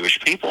with the Jewish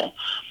people?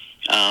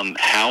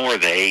 How are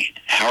they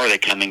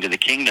coming to the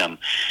kingdom?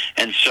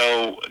 And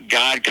so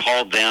God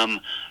called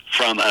them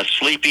from a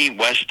sleepy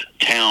West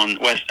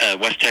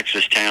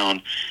Texas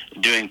town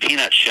doing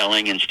peanut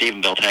shelling in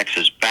Stephenville,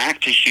 Texas, back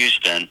to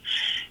Houston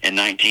in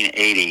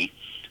 1980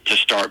 to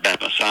start Beth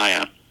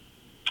Messiah.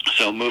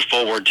 So move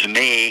forward to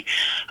me.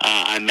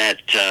 I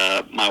met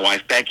my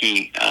wife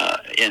Becky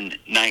in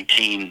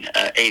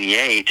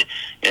 1988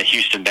 at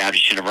Houston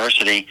Baptist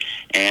University,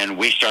 and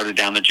we started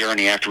down the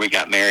journey after we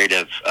got married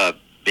of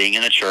being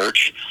in a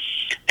church,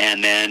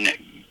 and then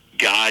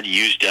God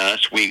used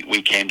us.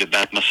 We came to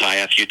Beth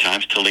Messiah a few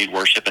times to lead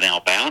worship and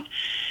help out.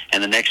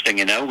 And the next thing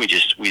you know, we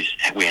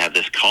have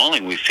this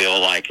calling. We feel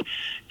like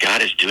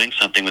God is doing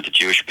something with the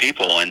Jewish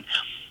people, and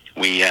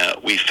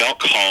we felt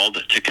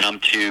called to come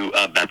to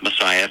Beth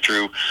Messiah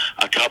through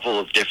a couple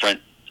of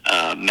different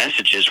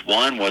messages.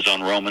 One was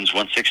on Romans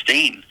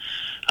 1:16.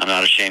 I'm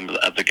not ashamed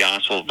of the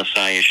gospel of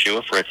Messiah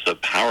Yeshua, for it's the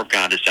power of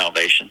God to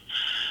salvation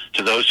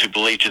to those who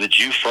believe, to the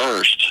Jew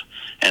first,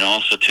 and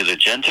also to the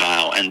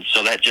Gentile. And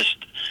so that just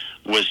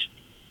was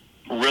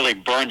really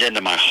burned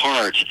into my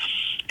heart.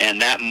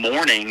 And that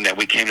morning that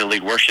we came to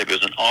lead worship, it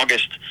was an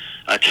August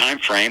time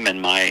frame,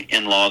 and my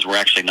in-laws were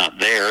actually not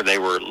there. They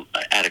were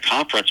at a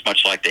conference,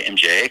 much like the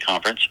MJA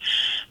conference.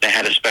 They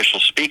had a special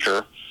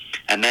speaker,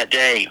 and that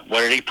day,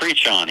 what did he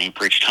preach on? He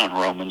preached on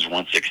Romans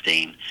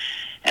 1:16.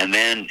 And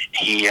then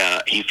he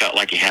felt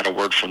like he had a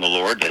word from the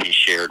Lord that he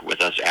shared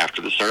with us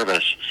after the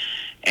service.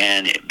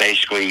 And it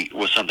basically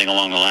was something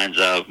along the lines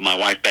of, my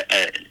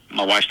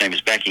wife's name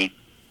is Becky.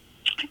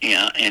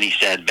 Yeah, and he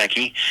said,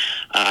 Becky,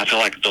 I feel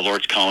like the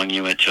Lord's calling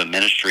you into a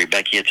ministry.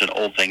 Becky, it's an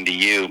old thing to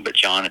you, but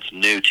John, it's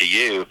new to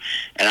you.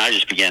 And I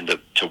just began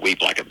to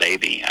weep like a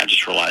baby. I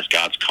just realized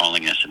God's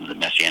calling us into the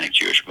Messianic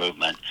Jewish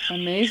movement.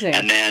 Amazing.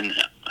 And then,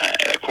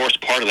 of course,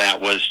 part of that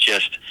was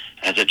just,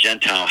 as a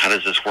Gentile, how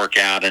does this work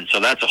out? And so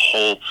that's a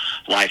whole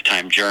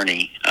lifetime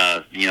journey,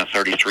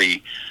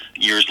 33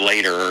 years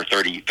later, or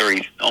 30,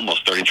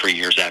 almost 33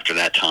 years after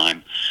that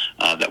time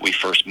that we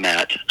first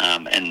met,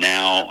 and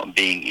now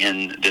being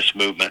in this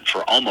movement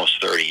for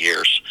almost 30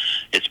 years,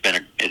 it's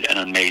been an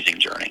amazing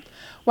journey.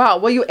 Wow.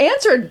 Well, you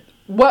answered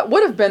what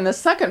would have been the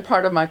second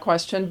part of my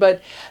question,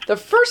 but the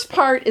first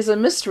part is a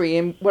mystery.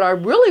 And what I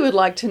really would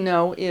like to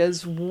know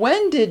is,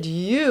 when did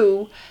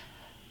you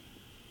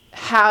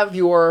have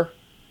your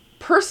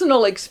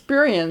personal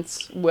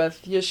experience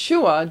with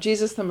Yeshua,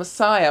 Jesus the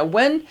Messiah?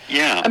 When?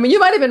 Yeah. I mean, you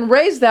might have been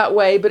raised that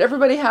way, but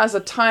everybody has a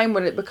time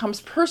when it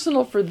becomes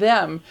personal for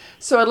them.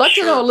 So I'd like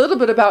to know a little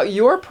bit about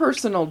your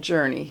personal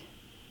journey.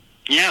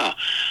 Yeah,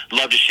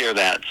 love to share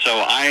that. So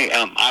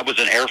I was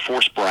an Air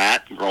Force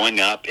brat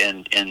growing up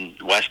in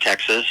West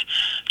Texas,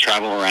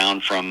 travel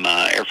around from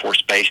Air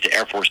Force Base to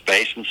Air Force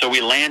Base. And so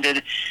we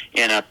landed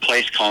in a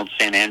place called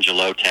San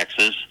Angelo,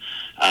 Texas,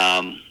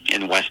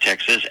 in West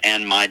Texas.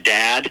 And my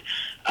dad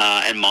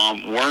and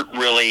mom weren't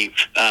really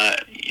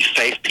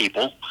faith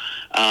people.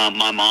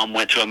 My mom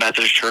went to a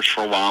Methodist church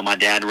for a while. My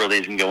dad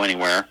really didn't go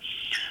anywhere.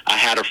 I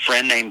had a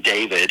friend named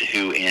David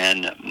who,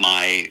 in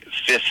my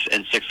 5th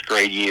and 6th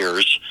grade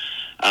years,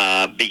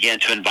 began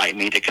to invite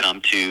me to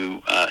come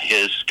to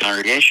his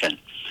congregation.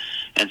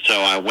 And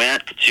so I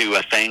went to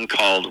a thing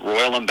called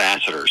Royal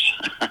Ambassadors,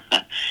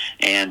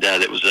 and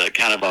it was a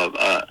kind of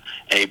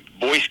a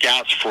Boy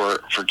Scouts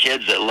for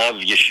kids that love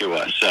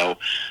Yeshua, so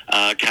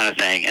kind of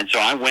thing. And so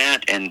I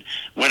went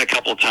a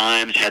couple of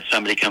times, had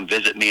somebody come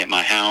visit me at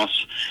my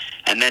house,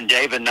 and then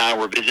David and I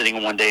were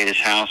visiting one day at his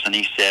house, and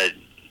he said,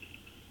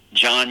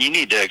 John, you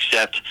need to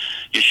accept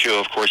Yeshua.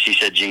 Of course, he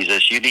said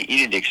Jesus. You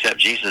need to accept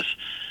Jesus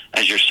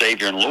as your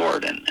Savior and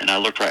Lord. And I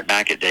looked right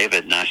back at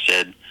David, and I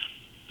said,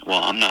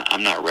 well, I'm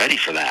not ready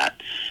for that.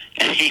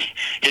 And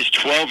his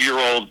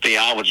 12-year-old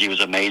theology was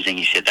amazing.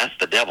 He said, that's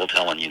the devil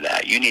telling you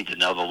that. You need to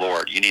know the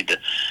Lord. You need to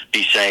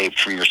be saved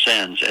from your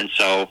sins. And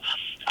so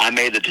I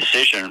made the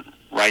decision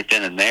right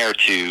then and there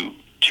to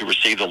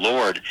receive the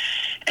Lord.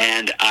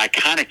 And I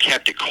kind of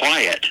kept it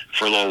quiet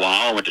for a little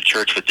while. I went to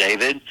church with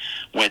David,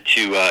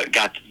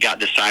 got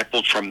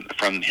discipled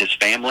from his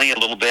family a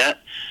little bit.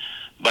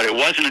 But it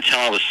wasn't until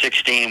I was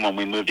 16 when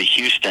we moved to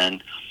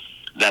Houston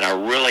that I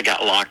really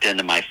got locked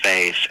into my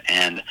faith.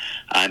 And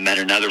I met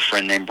another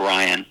friend named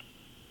Brian.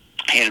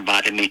 He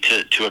invited me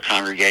to a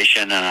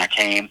congregation, and I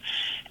came.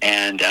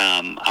 And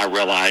I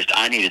realized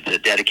I needed to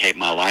dedicate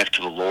my life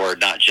to the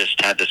Lord, not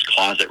just have this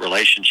closet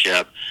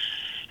relationship.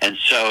 And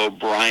so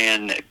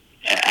Brian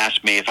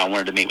asked me if I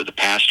wanted to meet with the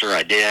pastor.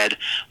 I did.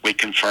 We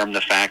confirmed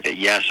the fact that,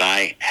 yes,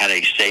 I had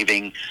a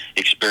saving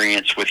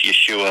experience with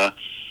Yeshua.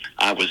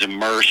 I was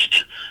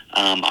immersed.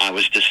 I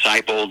was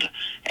discipled.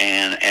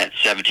 And at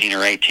 17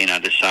 or 18, I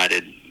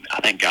decided, I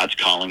think God's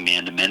calling me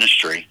into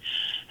ministry.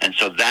 And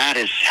so that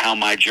is how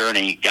my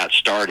journey got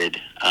started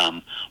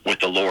with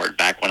the Lord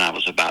back when I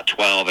was about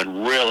 12,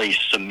 and really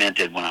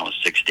cemented when I was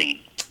 16.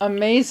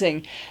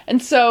 Amazing.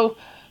 And so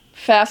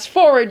fast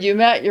forward, you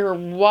met your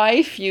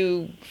wife,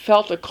 you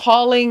felt a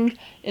calling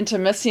into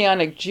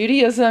Messianic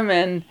Judaism,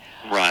 and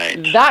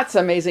right. That's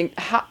amazing.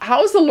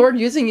 How is the Lord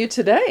using you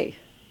today?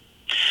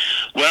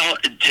 Well,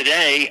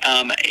 today,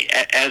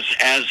 as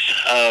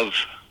of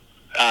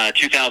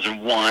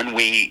 2001,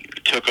 we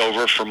took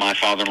over for my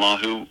father-in-law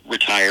who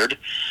retired,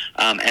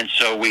 and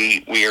so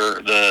we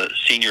are the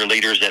senior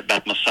leaders at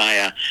Beth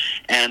Messiah.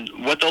 And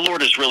what the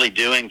Lord is really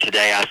doing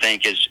today, I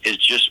think, is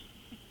just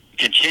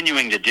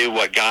continuing to do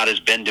what God has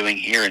been doing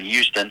here in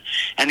Houston,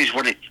 and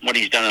what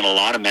he's done in a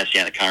lot of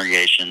Messianic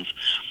congregations,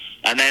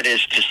 and that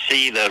is to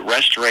see the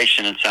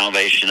restoration and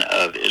salvation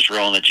of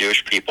Israel and the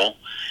Jewish people,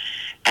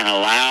 and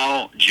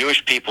allow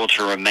Jewish people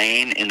to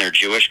remain in their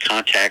Jewish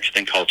context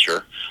and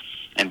culture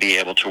and be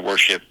able to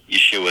worship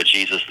Yeshua,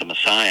 Jesus the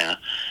Messiah.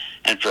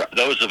 And for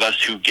those of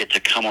us who get to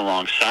come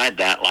alongside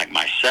that, like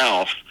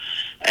myself,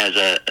 as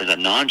a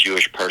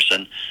non-Jewish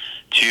person,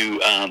 to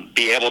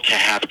be able to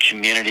have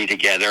community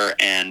together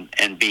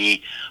and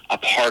be a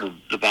part of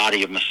the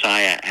body of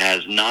Messiah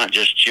as not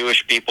just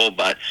Jewish people,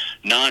 but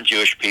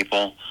non-Jewish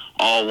people,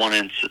 all one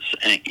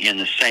in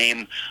the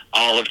same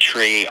olive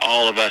tree,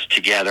 all of us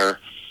together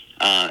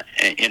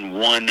in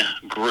one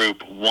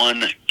group,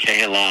 one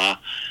Kehillah,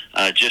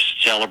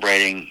 just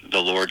celebrating the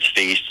Lord's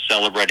feast,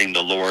 celebrating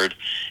the Lord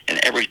and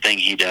everything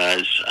he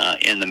does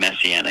in the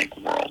Messianic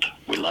world.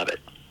 We love it.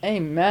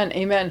 Amen,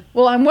 amen.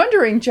 Well, I'm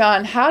wondering,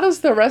 John, how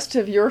does the rest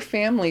of your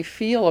family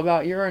feel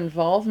about your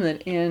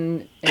involvement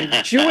in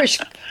Jewish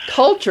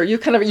culture?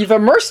 You've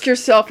immersed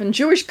yourself in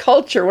Jewish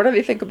culture. What do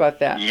they think about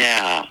that?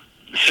 Yeah.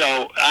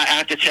 So I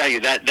have to tell you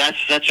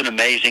that's an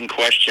amazing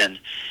question,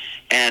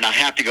 and I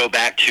have to go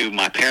back to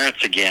my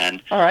parents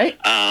again. All right.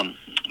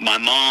 My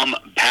mom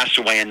passed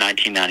away in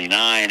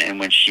 1999,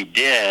 and when she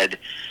did,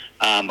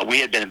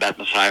 we had been at Beth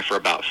Messiah for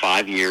about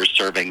 5 years,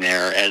 serving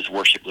there as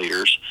worship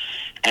leaders.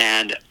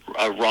 And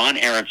Ron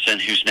Aronson,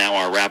 who's now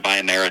our Rabbi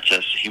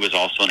Emeritus, he was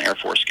also an Air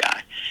Force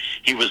guy.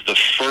 He was the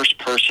first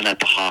person at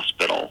the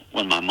hospital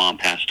when my mom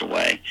passed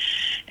away,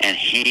 and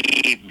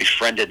he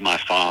befriended my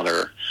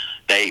father.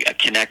 They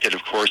connected,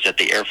 of course, at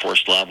the Air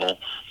Force level,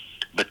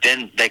 but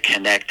then they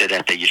connected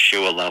at the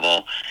Yeshua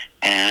level.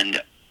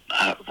 And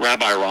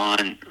Rabbi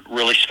Ron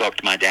really spoke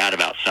to my dad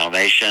about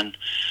salvation,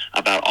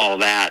 about all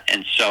that.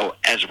 And so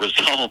as a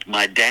result,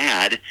 my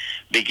dad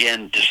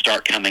began to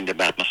start coming to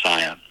Beth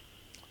Messiah.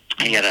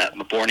 He had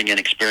a born-again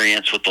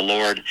experience with the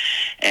Lord,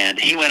 and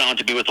he went on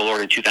to be with the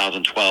Lord in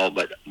 2012.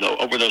 But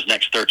over those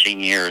next 13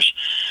 years,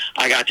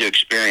 I got to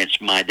experience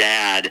my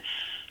dad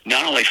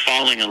not only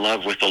falling in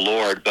love with the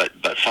Lord, but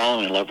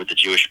falling in love with the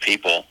Jewish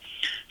people.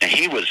 And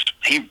he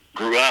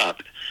grew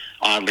up,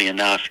 oddly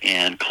enough,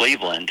 in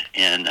Cleveland,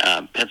 in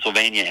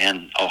Pennsylvania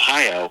and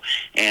Ohio,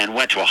 and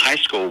went to a high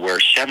school where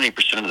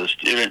 70% of the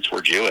students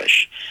were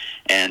Jewish.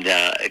 And,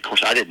 of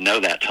course, I didn't know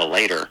that till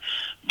later.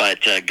 But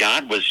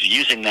God was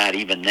using that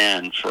even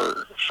then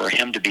for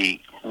him to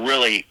be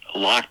really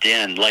locked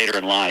in later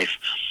in life.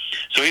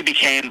 So he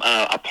became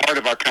a part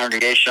of our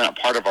congregation, a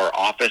part of our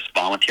office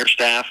volunteer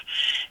staff,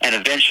 and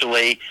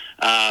eventually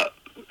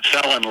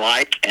fell in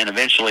like and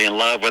eventually in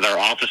love with our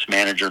office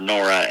manager,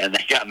 Nora, and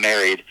they got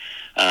married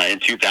in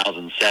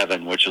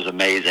 2007, which was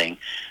amazing.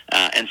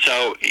 And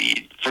so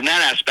from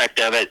that aspect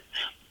of it,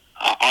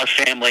 our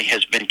family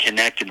has been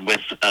connected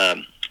with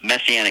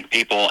Messianic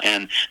people,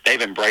 and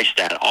they've embraced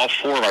that. All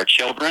four of our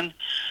children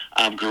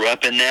grew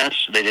up in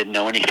this. They didn't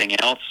know anything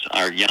else.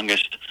 Our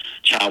youngest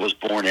child was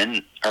born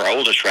our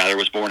oldest rather,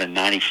 was born in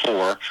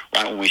 94,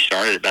 right when we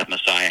started at Beth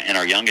Messiah, and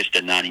our youngest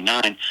in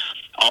 99.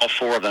 All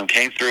four of them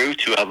came through.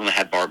 Two of them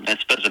had bar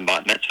mitzvahs and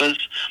bat mitzvahs.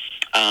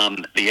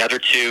 The other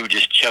two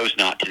just chose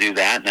not to do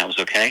that, and that was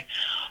okay.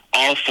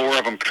 All four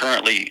of them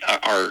currently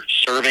are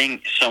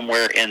serving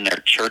somewhere in their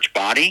church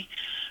body.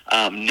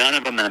 None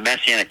of them in the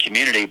Messianic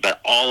community,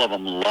 but all of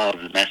them love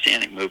the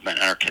Messianic movement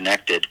and are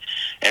connected.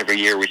 Every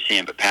year we see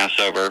them at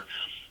Passover,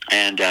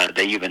 and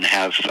they even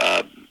have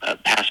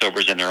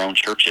Passovers in their own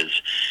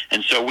churches.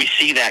 And so we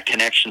see that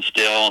connection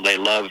still. They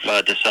love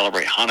to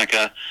celebrate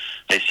Hanukkah.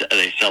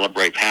 They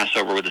celebrate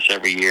Passover with us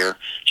every year.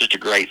 Just a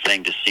great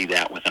thing to see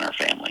that within our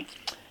family.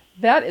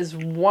 That is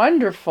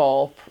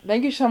wonderful.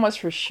 Thank you so much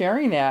for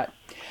sharing that.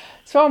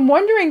 So I'm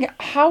wondering,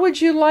 how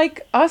would you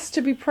like us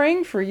to be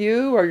praying for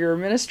you or your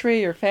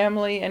ministry, your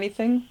family,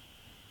 anything?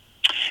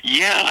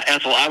 Yeah,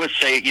 Ethel, I would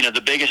say,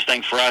 the biggest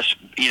thing for us,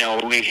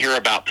 we hear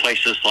about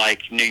places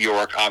like New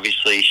York,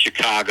 obviously,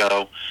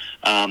 Chicago,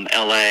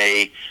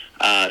 L.A.,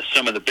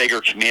 some of the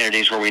bigger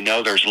communities where we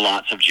know there's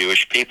lots of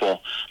Jewish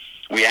people.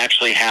 We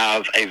actually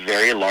have a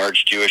very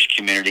large Jewish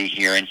community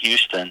here in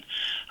Houston.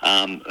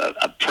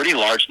 A pretty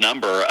large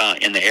number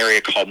in the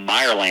area called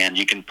Meyerland.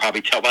 You can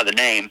probably tell by the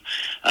name.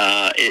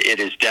 It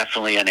is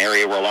definitely an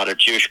area where a lot of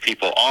Jewish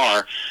people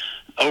are.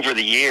 Over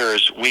the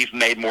years, we've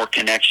made more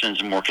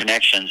connections,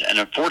 and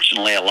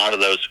unfortunately, a lot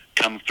of those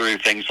come through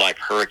things like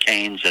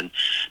hurricanes and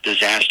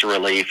disaster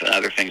relief and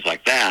other things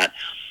like that.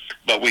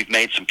 But we've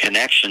made some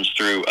connections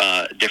through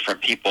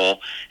different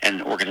people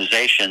and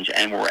organizations,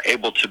 and we're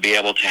able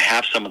to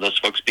have some of those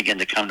folks begin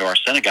to come to our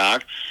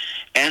synagogue,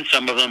 and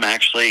some of them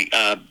actually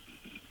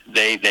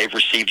they've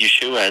received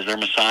Yeshua as their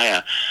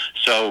Messiah.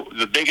 So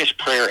the biggest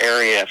prayer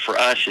area for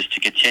us is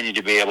to continue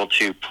to be able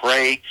to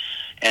pray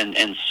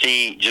and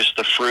see just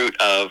the fruit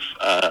of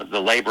the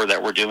labor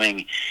that we're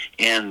doing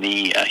in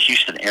the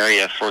Houston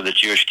area for the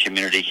Jewish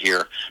community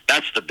here.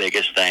 That's the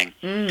biggest thing.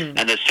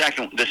 And the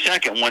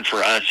second one for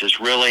us is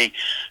really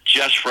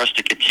just for us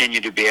to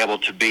continue to be able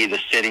to be the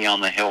city on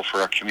the hill for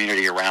our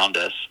community around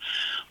us.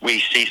 We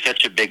see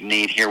such a big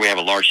need here. We have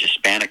a large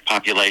Hispanic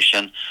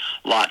population,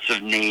 lots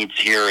of needs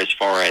here as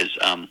far as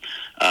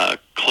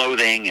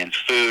clothing and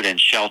food and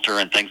shelter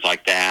and things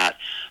like that,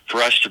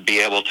 for us to be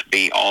able to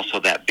be also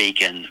that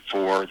beacon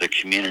for the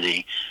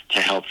community to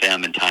help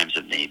them in times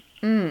of need.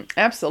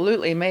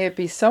 Absolutely. May it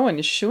be so in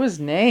Yeshua's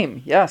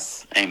name.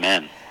 Yes.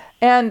 Amen.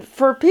 And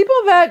for people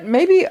that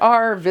maybe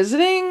are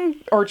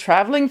visiting or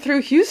traveling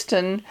through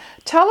Houston,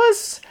 tell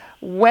us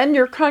when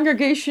your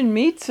congregation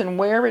meets and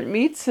where it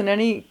meets and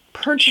any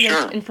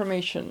pertinent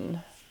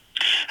information.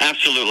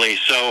 Absolutely.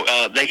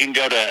 So they can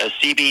go to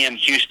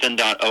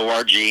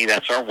cbmhouston.org.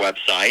 That's our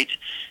website,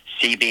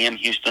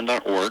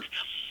 cbmhouston.org.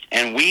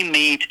 And we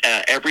meet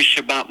every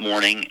Shabbat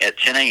morning at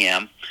 10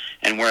 a.m.,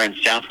 and we're in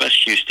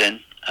Southwest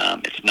Houston,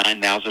 It's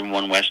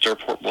 9001 West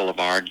Airport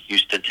Boulevard,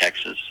 Houston,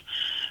 Texas,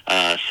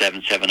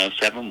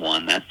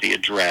 77071. That's the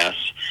address.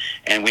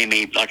 And we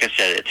meet, like I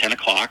said, at 10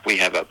 o'clock. We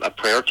have a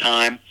prayer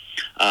time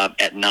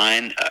at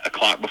 9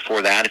 o'clock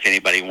before that, if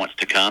anybody wants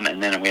to come.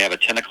 And then we have a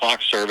 10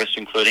 o'clock service,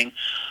 including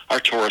our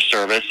Torah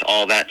service,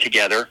 all that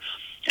together.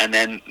 And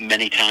then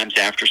many times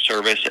after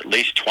service, at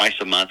least twice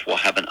a month, we'll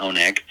have an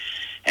oneg.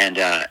 And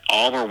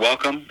all are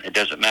welcome. It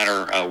doesn't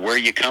matter where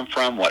you come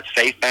from, what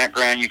faith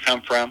background you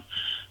come from.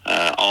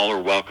 All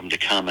are welcome to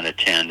come and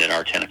attend at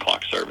our 10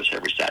 o'clock service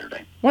every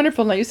Saturday.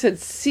 Wonderful. Now, you said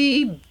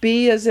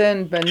CB as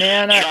in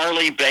banana.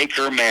 Charlie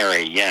Baker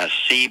Mary, yes,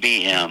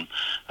 CBM,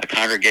 a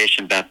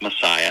Congregation Beth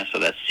Messiah. So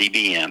that's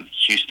CBM,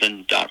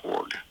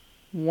 Houston.org.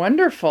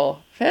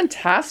 Wonderful.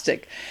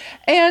 Fantastic.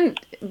 And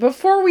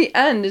before we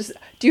end,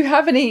 do you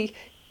have any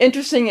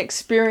interesting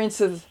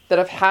experiences that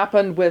have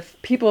happened with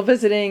people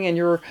visiting and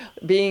you're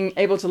being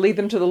able to lead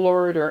them to the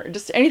Lord, or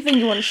just anything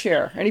you want to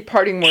share? Any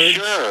parting words?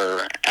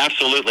 Sure,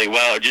 absolutely.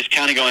 Well, just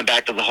kind of going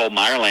back to the whole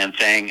Meyerland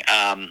thing,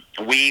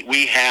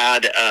 we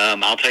had,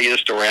 I'll tell you the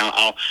story.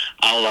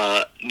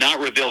 I'll not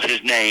reveal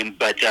his name,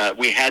 but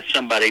we had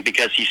somebody,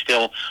 because he's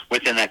still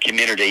within that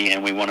community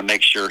and we want to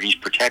make sure he's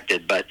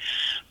protected, but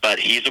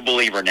he's a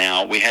believer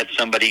now. We had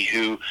somebody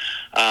who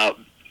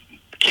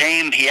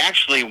he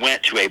actually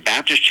went to a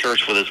Baptist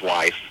church with his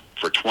wife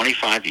for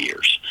 25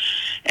 years.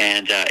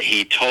 And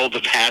he told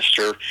the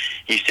pastor,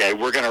 he said,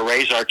 we're going to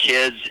raise our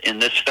kids in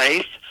this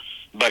faith,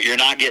 but you're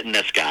not getting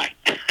this guy.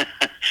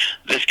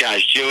 This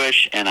guy's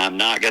Jewish, and I'm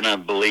not going to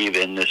believe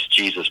in this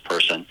Jesus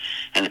person.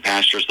 And the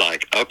pastor's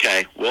like,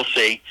 okay, we'll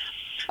see.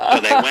 So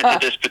they went to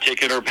this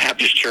particular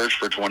Baptist church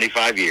for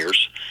 25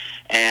 years.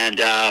 And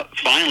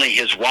finally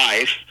his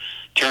wife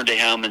turned to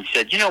him and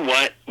said, you know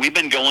what, we've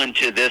been going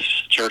to this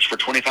church for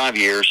 25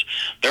 years.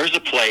 There's a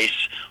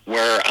place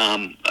where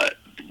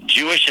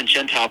Jewish and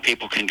Gentile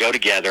people can go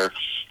together,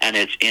 and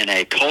it's in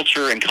a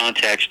culture and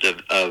context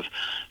of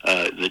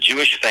the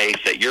Jewish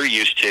faith that you're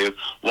used to.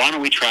 Why don't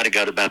we try to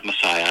go to Beth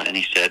Messiah? And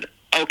he said,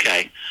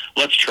 okay,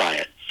 let's try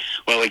it.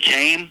 Well, he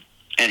came,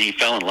 and he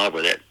fell in love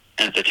with it.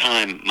 And at the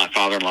time, my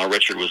father-in-law,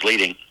 Richard, was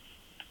leading,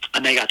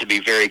 and they got to be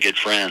very good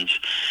friends.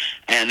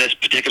 And this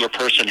particular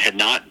person had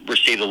not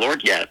received the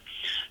Lord yet.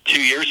 2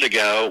 years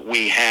ago,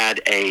 we had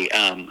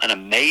an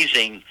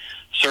amazing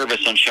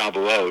service on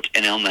Shavuot,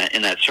 and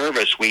in that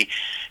service, we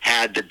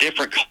had the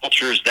different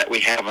cultures that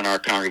we have in our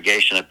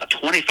congregation, about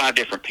 25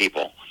 different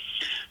people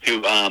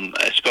who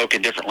spoke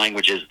in different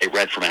languages. They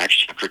read from Acts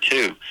chapter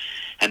 2.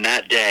 And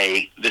that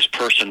day, this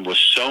person was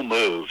so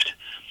moved,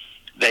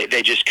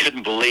 they just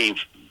couldn't believe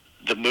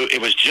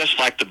it was just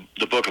like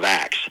the book of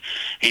Acts.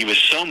 He was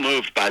so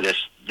moved by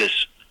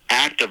this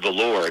act of the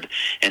Lord,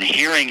 and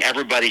hearing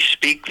everybody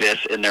speak this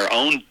in their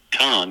own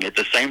tongue at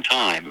the same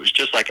time. It was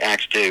just like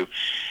Acts 2.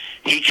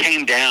 He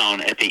came down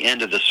at the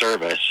end of the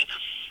service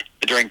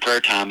during prayer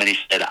time, and he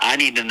said, I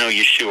need to know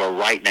Yeshua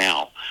right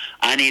now.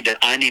 I need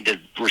to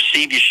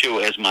receive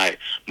Yeshua as my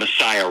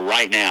Messiah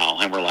right now.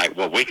 And we're like,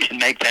 well, we can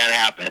make that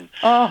happen.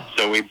 Oh.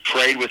 So we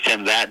prayed with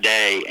him that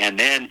day, and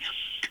then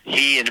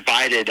he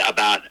invited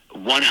about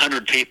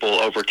 100 people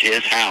over to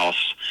his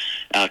house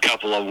a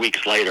couple of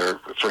weeks later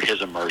for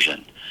his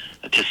immersion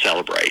to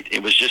celebrate.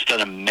 It was just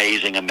an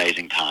amazing,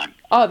 amazing time.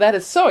 Oh, that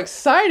is so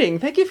exciting.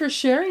 Thank you for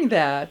sharing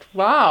that.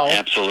 Wow.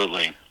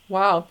 Absolutely.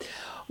 Wow.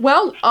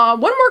 Well, one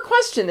more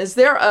question. Is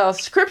there a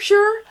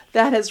scripture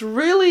that has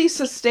really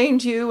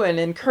sustained you and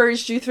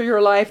encouraged you through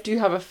your life? Do you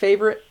have a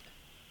favorite?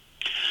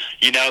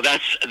 You know,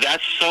 that's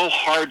so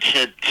hard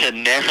to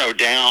narrow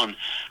down.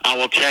 I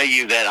will tell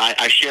you that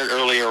I shared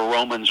earlier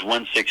Romans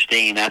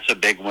 1:16. That's a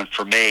big one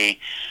for me.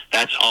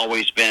 That's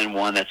always been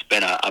one that's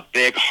been a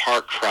big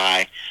heart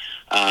cry,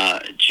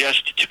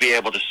 just to be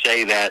able to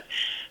say that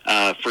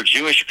for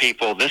Jewish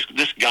people, this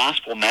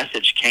gospel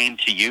message came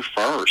to you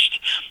first,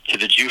 to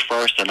the Jew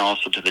first, and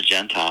also to the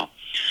Gentile.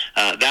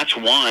 That's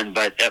one,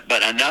 but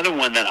another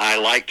one that I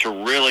like to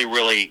really,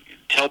 really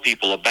tell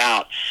people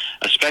about,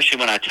 especially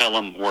when I tell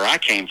them where I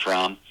came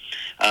from,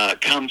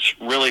 comes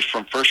really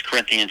from 1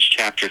 Corinthians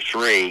chapter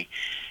 3,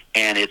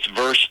 and it's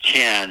verse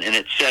 10, and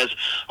it says,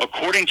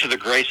 according to the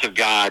grace of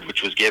God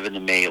which was given to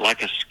me,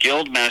 like a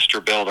skilled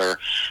master builder,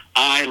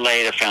 I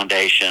laid a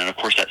foundation. And of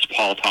course that's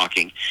Paul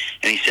talking,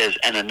 and he says,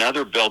 and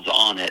another builds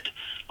on it.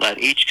 Let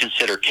each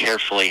consider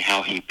carefully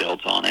how he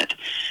builds on it.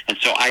 And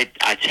so I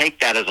take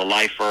that as a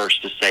life verse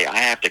to say I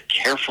have to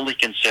carefully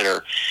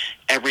consider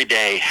every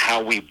day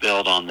how we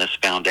build on this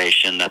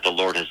foundation that the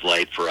Lord has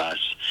laid for us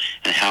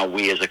and how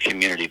we as a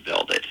community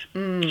build it.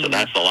 So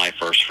that's the life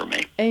verse for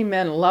me.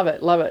 Amen. Love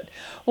it. Love it.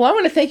 Well, I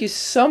want to thank you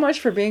so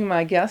much for being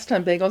my guest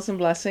on Bagels and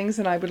Blessings,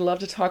 and I would love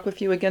to talk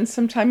with you again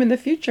sometime in the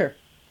future.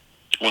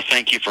 Well,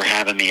 thank you for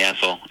having me,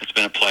 Ethel. It's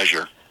been a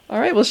pleasure.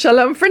 All right. Well,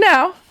 shalom for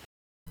now.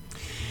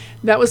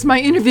 That was my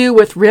interview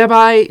with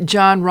Rabbi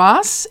John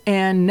Ross.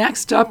 And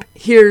next up,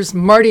 here's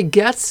Marty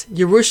Goetz,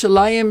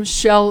 Yerushalayim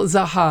Shel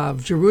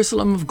Zahav,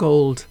 Jerusalem of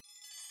Gold.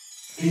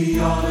 The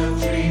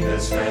olive tree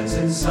that stands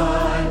in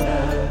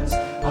silence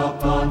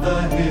upon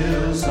the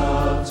hills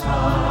of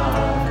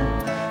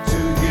time, to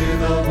hear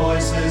the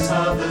voices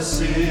the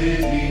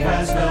city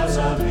has bells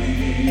of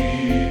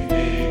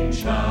evening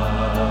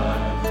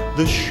chime.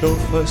 The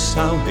shofar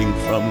sounding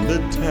from the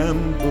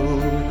temple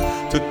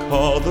to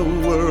call the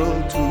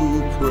world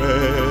to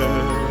prayer.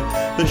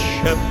 The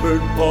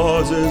shepherd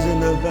pauses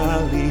in the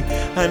valley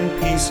and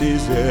peace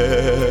is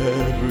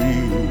everywhere.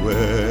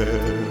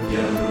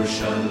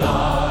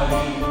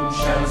 Yerushalayim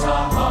shel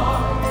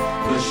zahar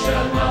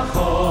v'shel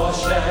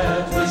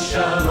nachoshet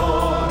v'shel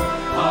or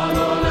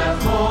halo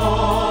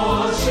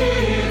lechol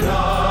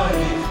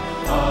shirayich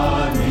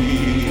ani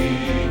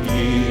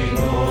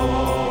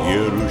ginor.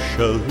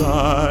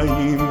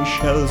 Yerushalayim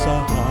shel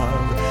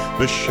zahar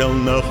v'shel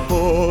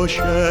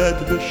nachoshet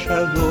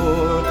v'shel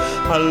or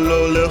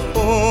halo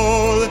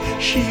lechol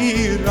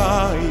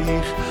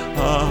shirayich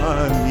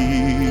ani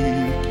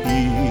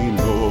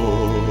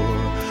ginor.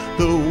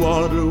 The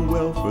water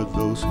well for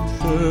those who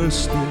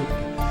thirsted,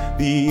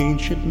 the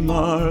ancient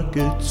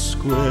market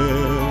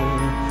square,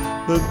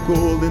 the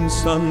golden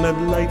sun that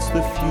lights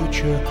the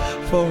future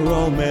for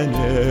all men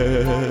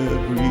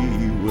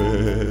everywhere.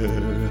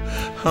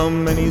 How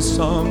many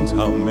songs,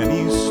 how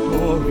many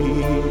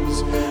stories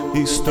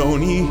these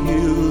stony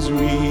hills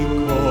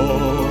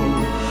recall.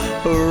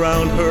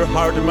 Around her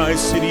heart my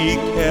city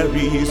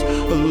carries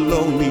a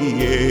lonely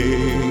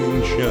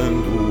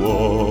ancient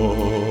wall.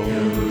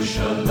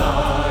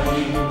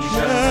 Yerushalayim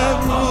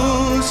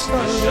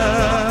Jerusalem,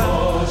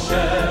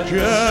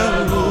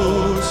 Jerusalem,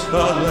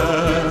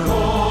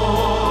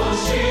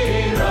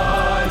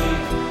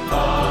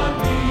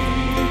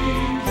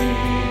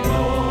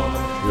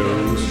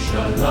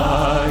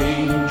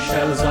 Yerushalayim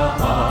shel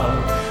zahar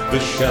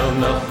v'shel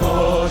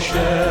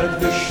nachoshet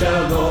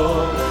v'shel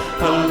or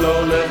halo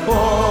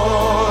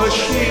lechol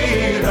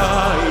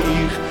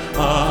shirayich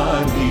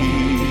ani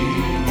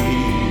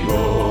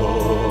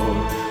ginor.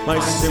 My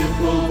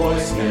simple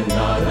voice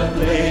cannot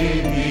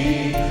ablaze me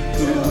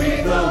to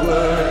read the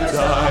words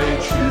I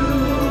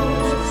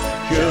choose.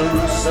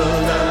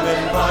 Jerusalem,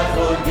 if I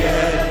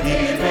forget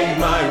thee, make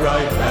my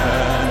right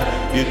hand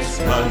its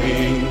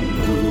cunning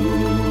loose.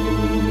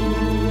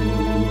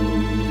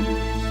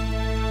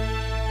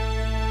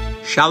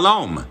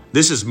 Shalom,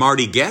 this is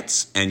Marty Getz,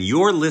 and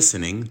you're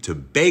listening to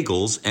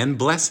Bagels and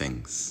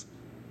Blessings.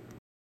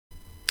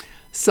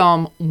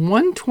 Psalm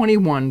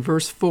 121,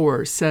 verse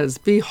 4 says,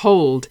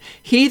 Behold,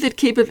 he that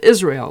keepeth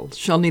Israel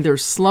shall neither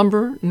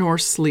slumber nor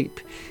sleep.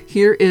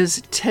 Here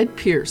is Ted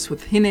Pierce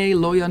with Hine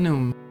Lo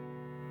Yanum.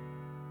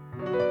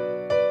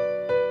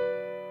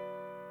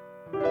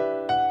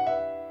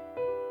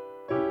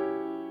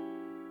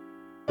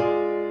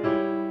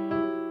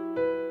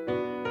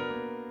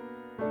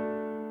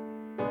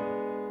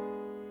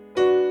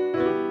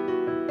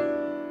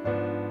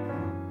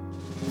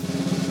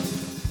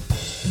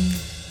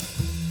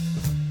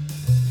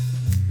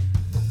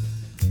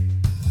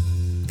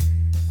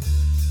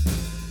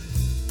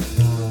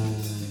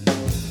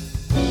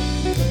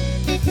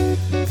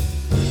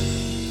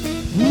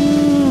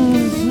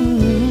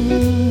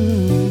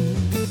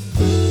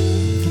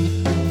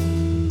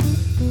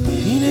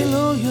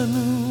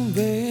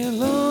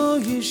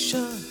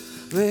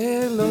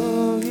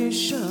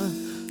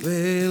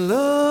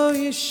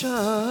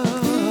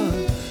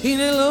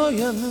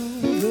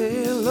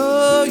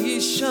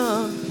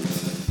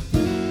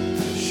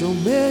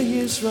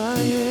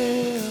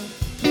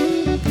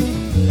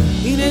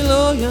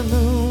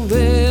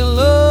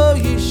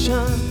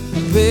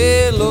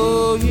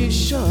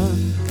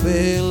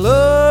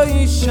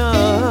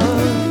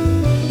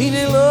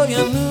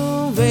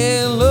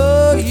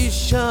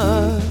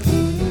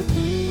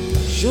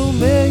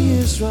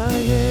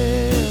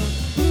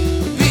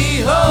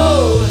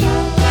 Behold,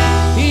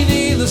 he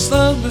neither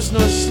slumbers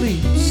nor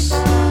sleeps.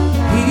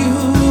 He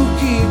who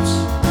keeps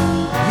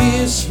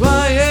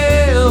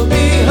Israel.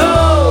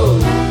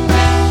 Behold,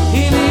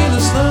 he neither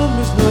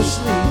slumbers nor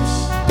sleeps.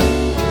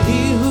 He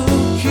who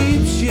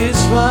keeps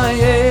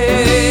Israel.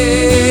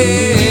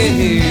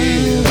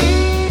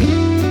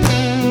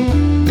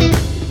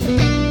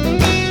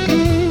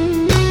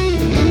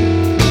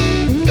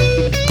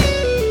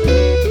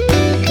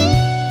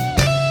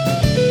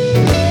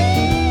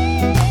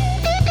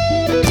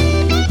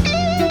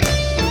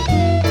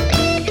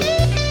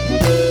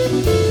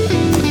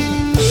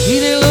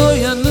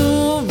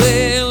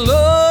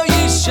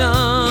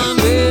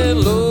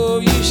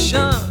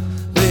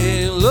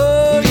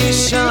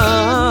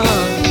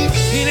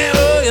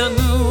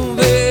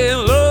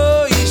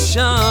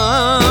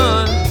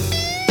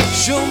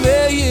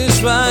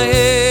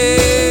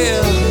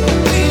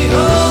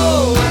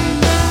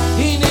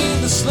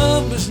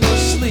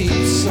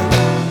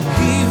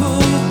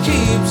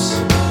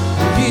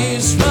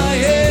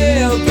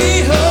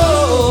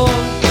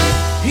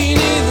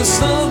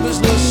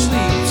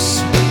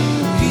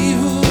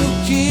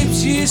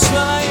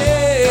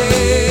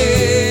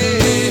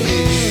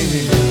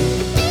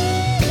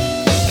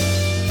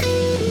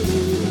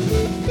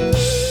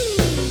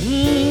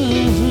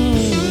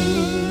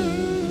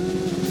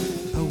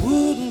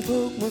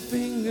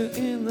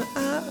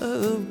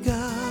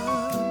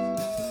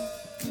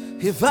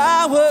 If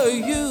I were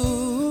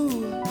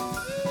you,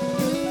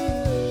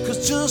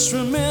 just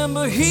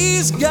remember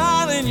He's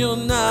God in your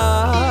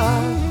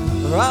night.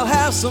 Or I'll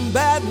have some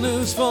bad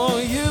news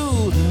for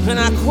you. And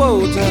I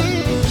quote,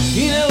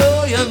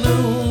 Hinelo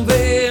Yanu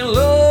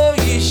Velo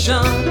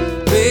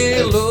Yishan,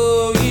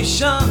 Velo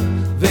Yishan,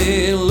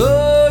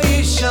 Velo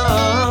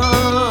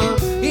Yishan,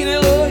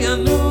 Hinelo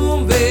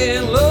Yanu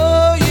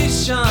Velo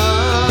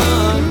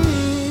Yishan,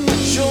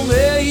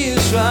 Shomei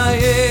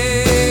Yisrael.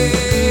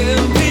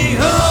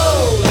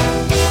 Behold,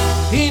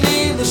 He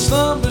neither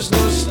slumbers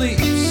nor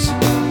sleeps,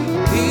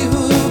 He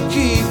who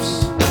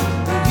keeps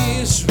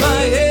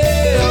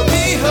Yisrael.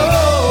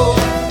 Behold,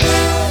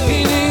 He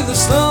neither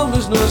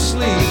slumbers nor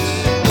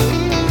sleeps,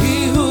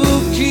 He who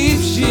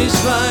keeps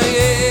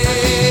Yisrael.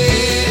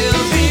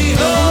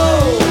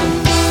 Behold,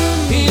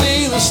 He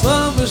neither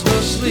slumbers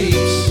nor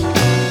sleeps,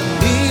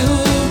 He who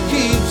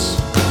keeps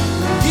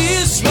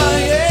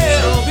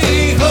Yisrael.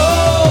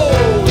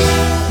 Behold,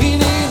 He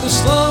neither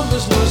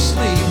slumbers nor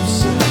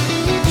sleeps,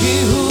 He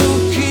who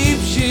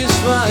keeps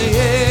Yisrael.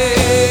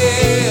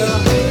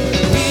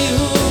 He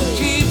who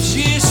keeps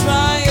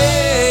Yisrael.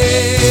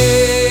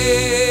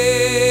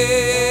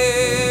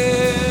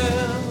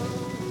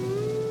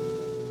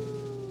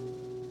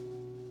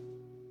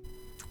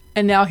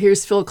 And now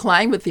here's Phil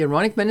Klein with the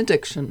Aaronic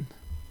benediction.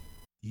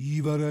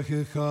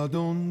 Yivarech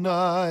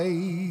Adonai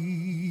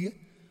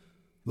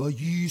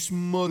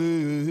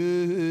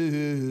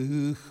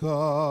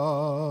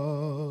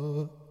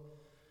v'yismorecha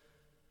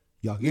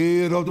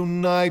Yagir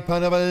Adonai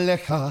panav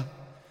alecha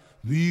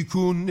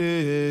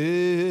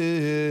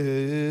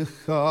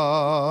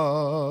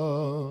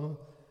v'yikunecha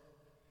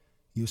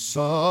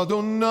Yisa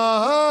Adonai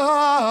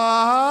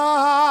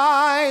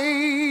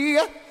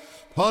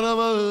panav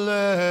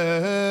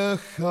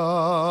alecha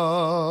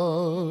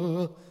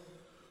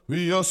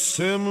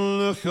v'yasem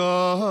lecha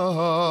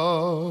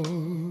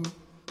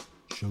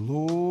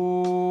shalom.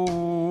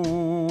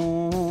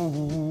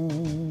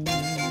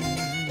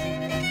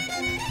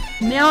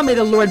 Now may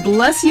the Lord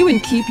bless you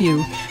and keep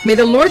you. May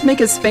the Lord make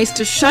His face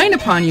to shine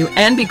upon you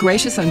and be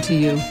gracious unto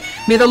you.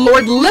 May the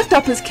Lord lift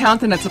up His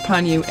countenance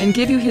upon you and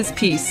give you His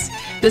peace.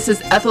 This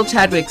is Ethel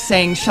Chadwick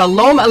saying,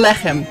 Shalom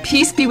Alechem,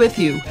 peace be with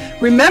you.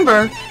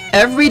 Remember,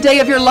 every day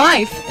of your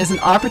life is an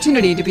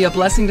opportunity to be a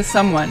blessing to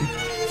someone.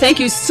 Thank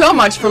you so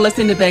much for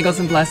listening to Bagels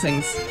and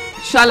Blessings.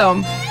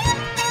 Shalom.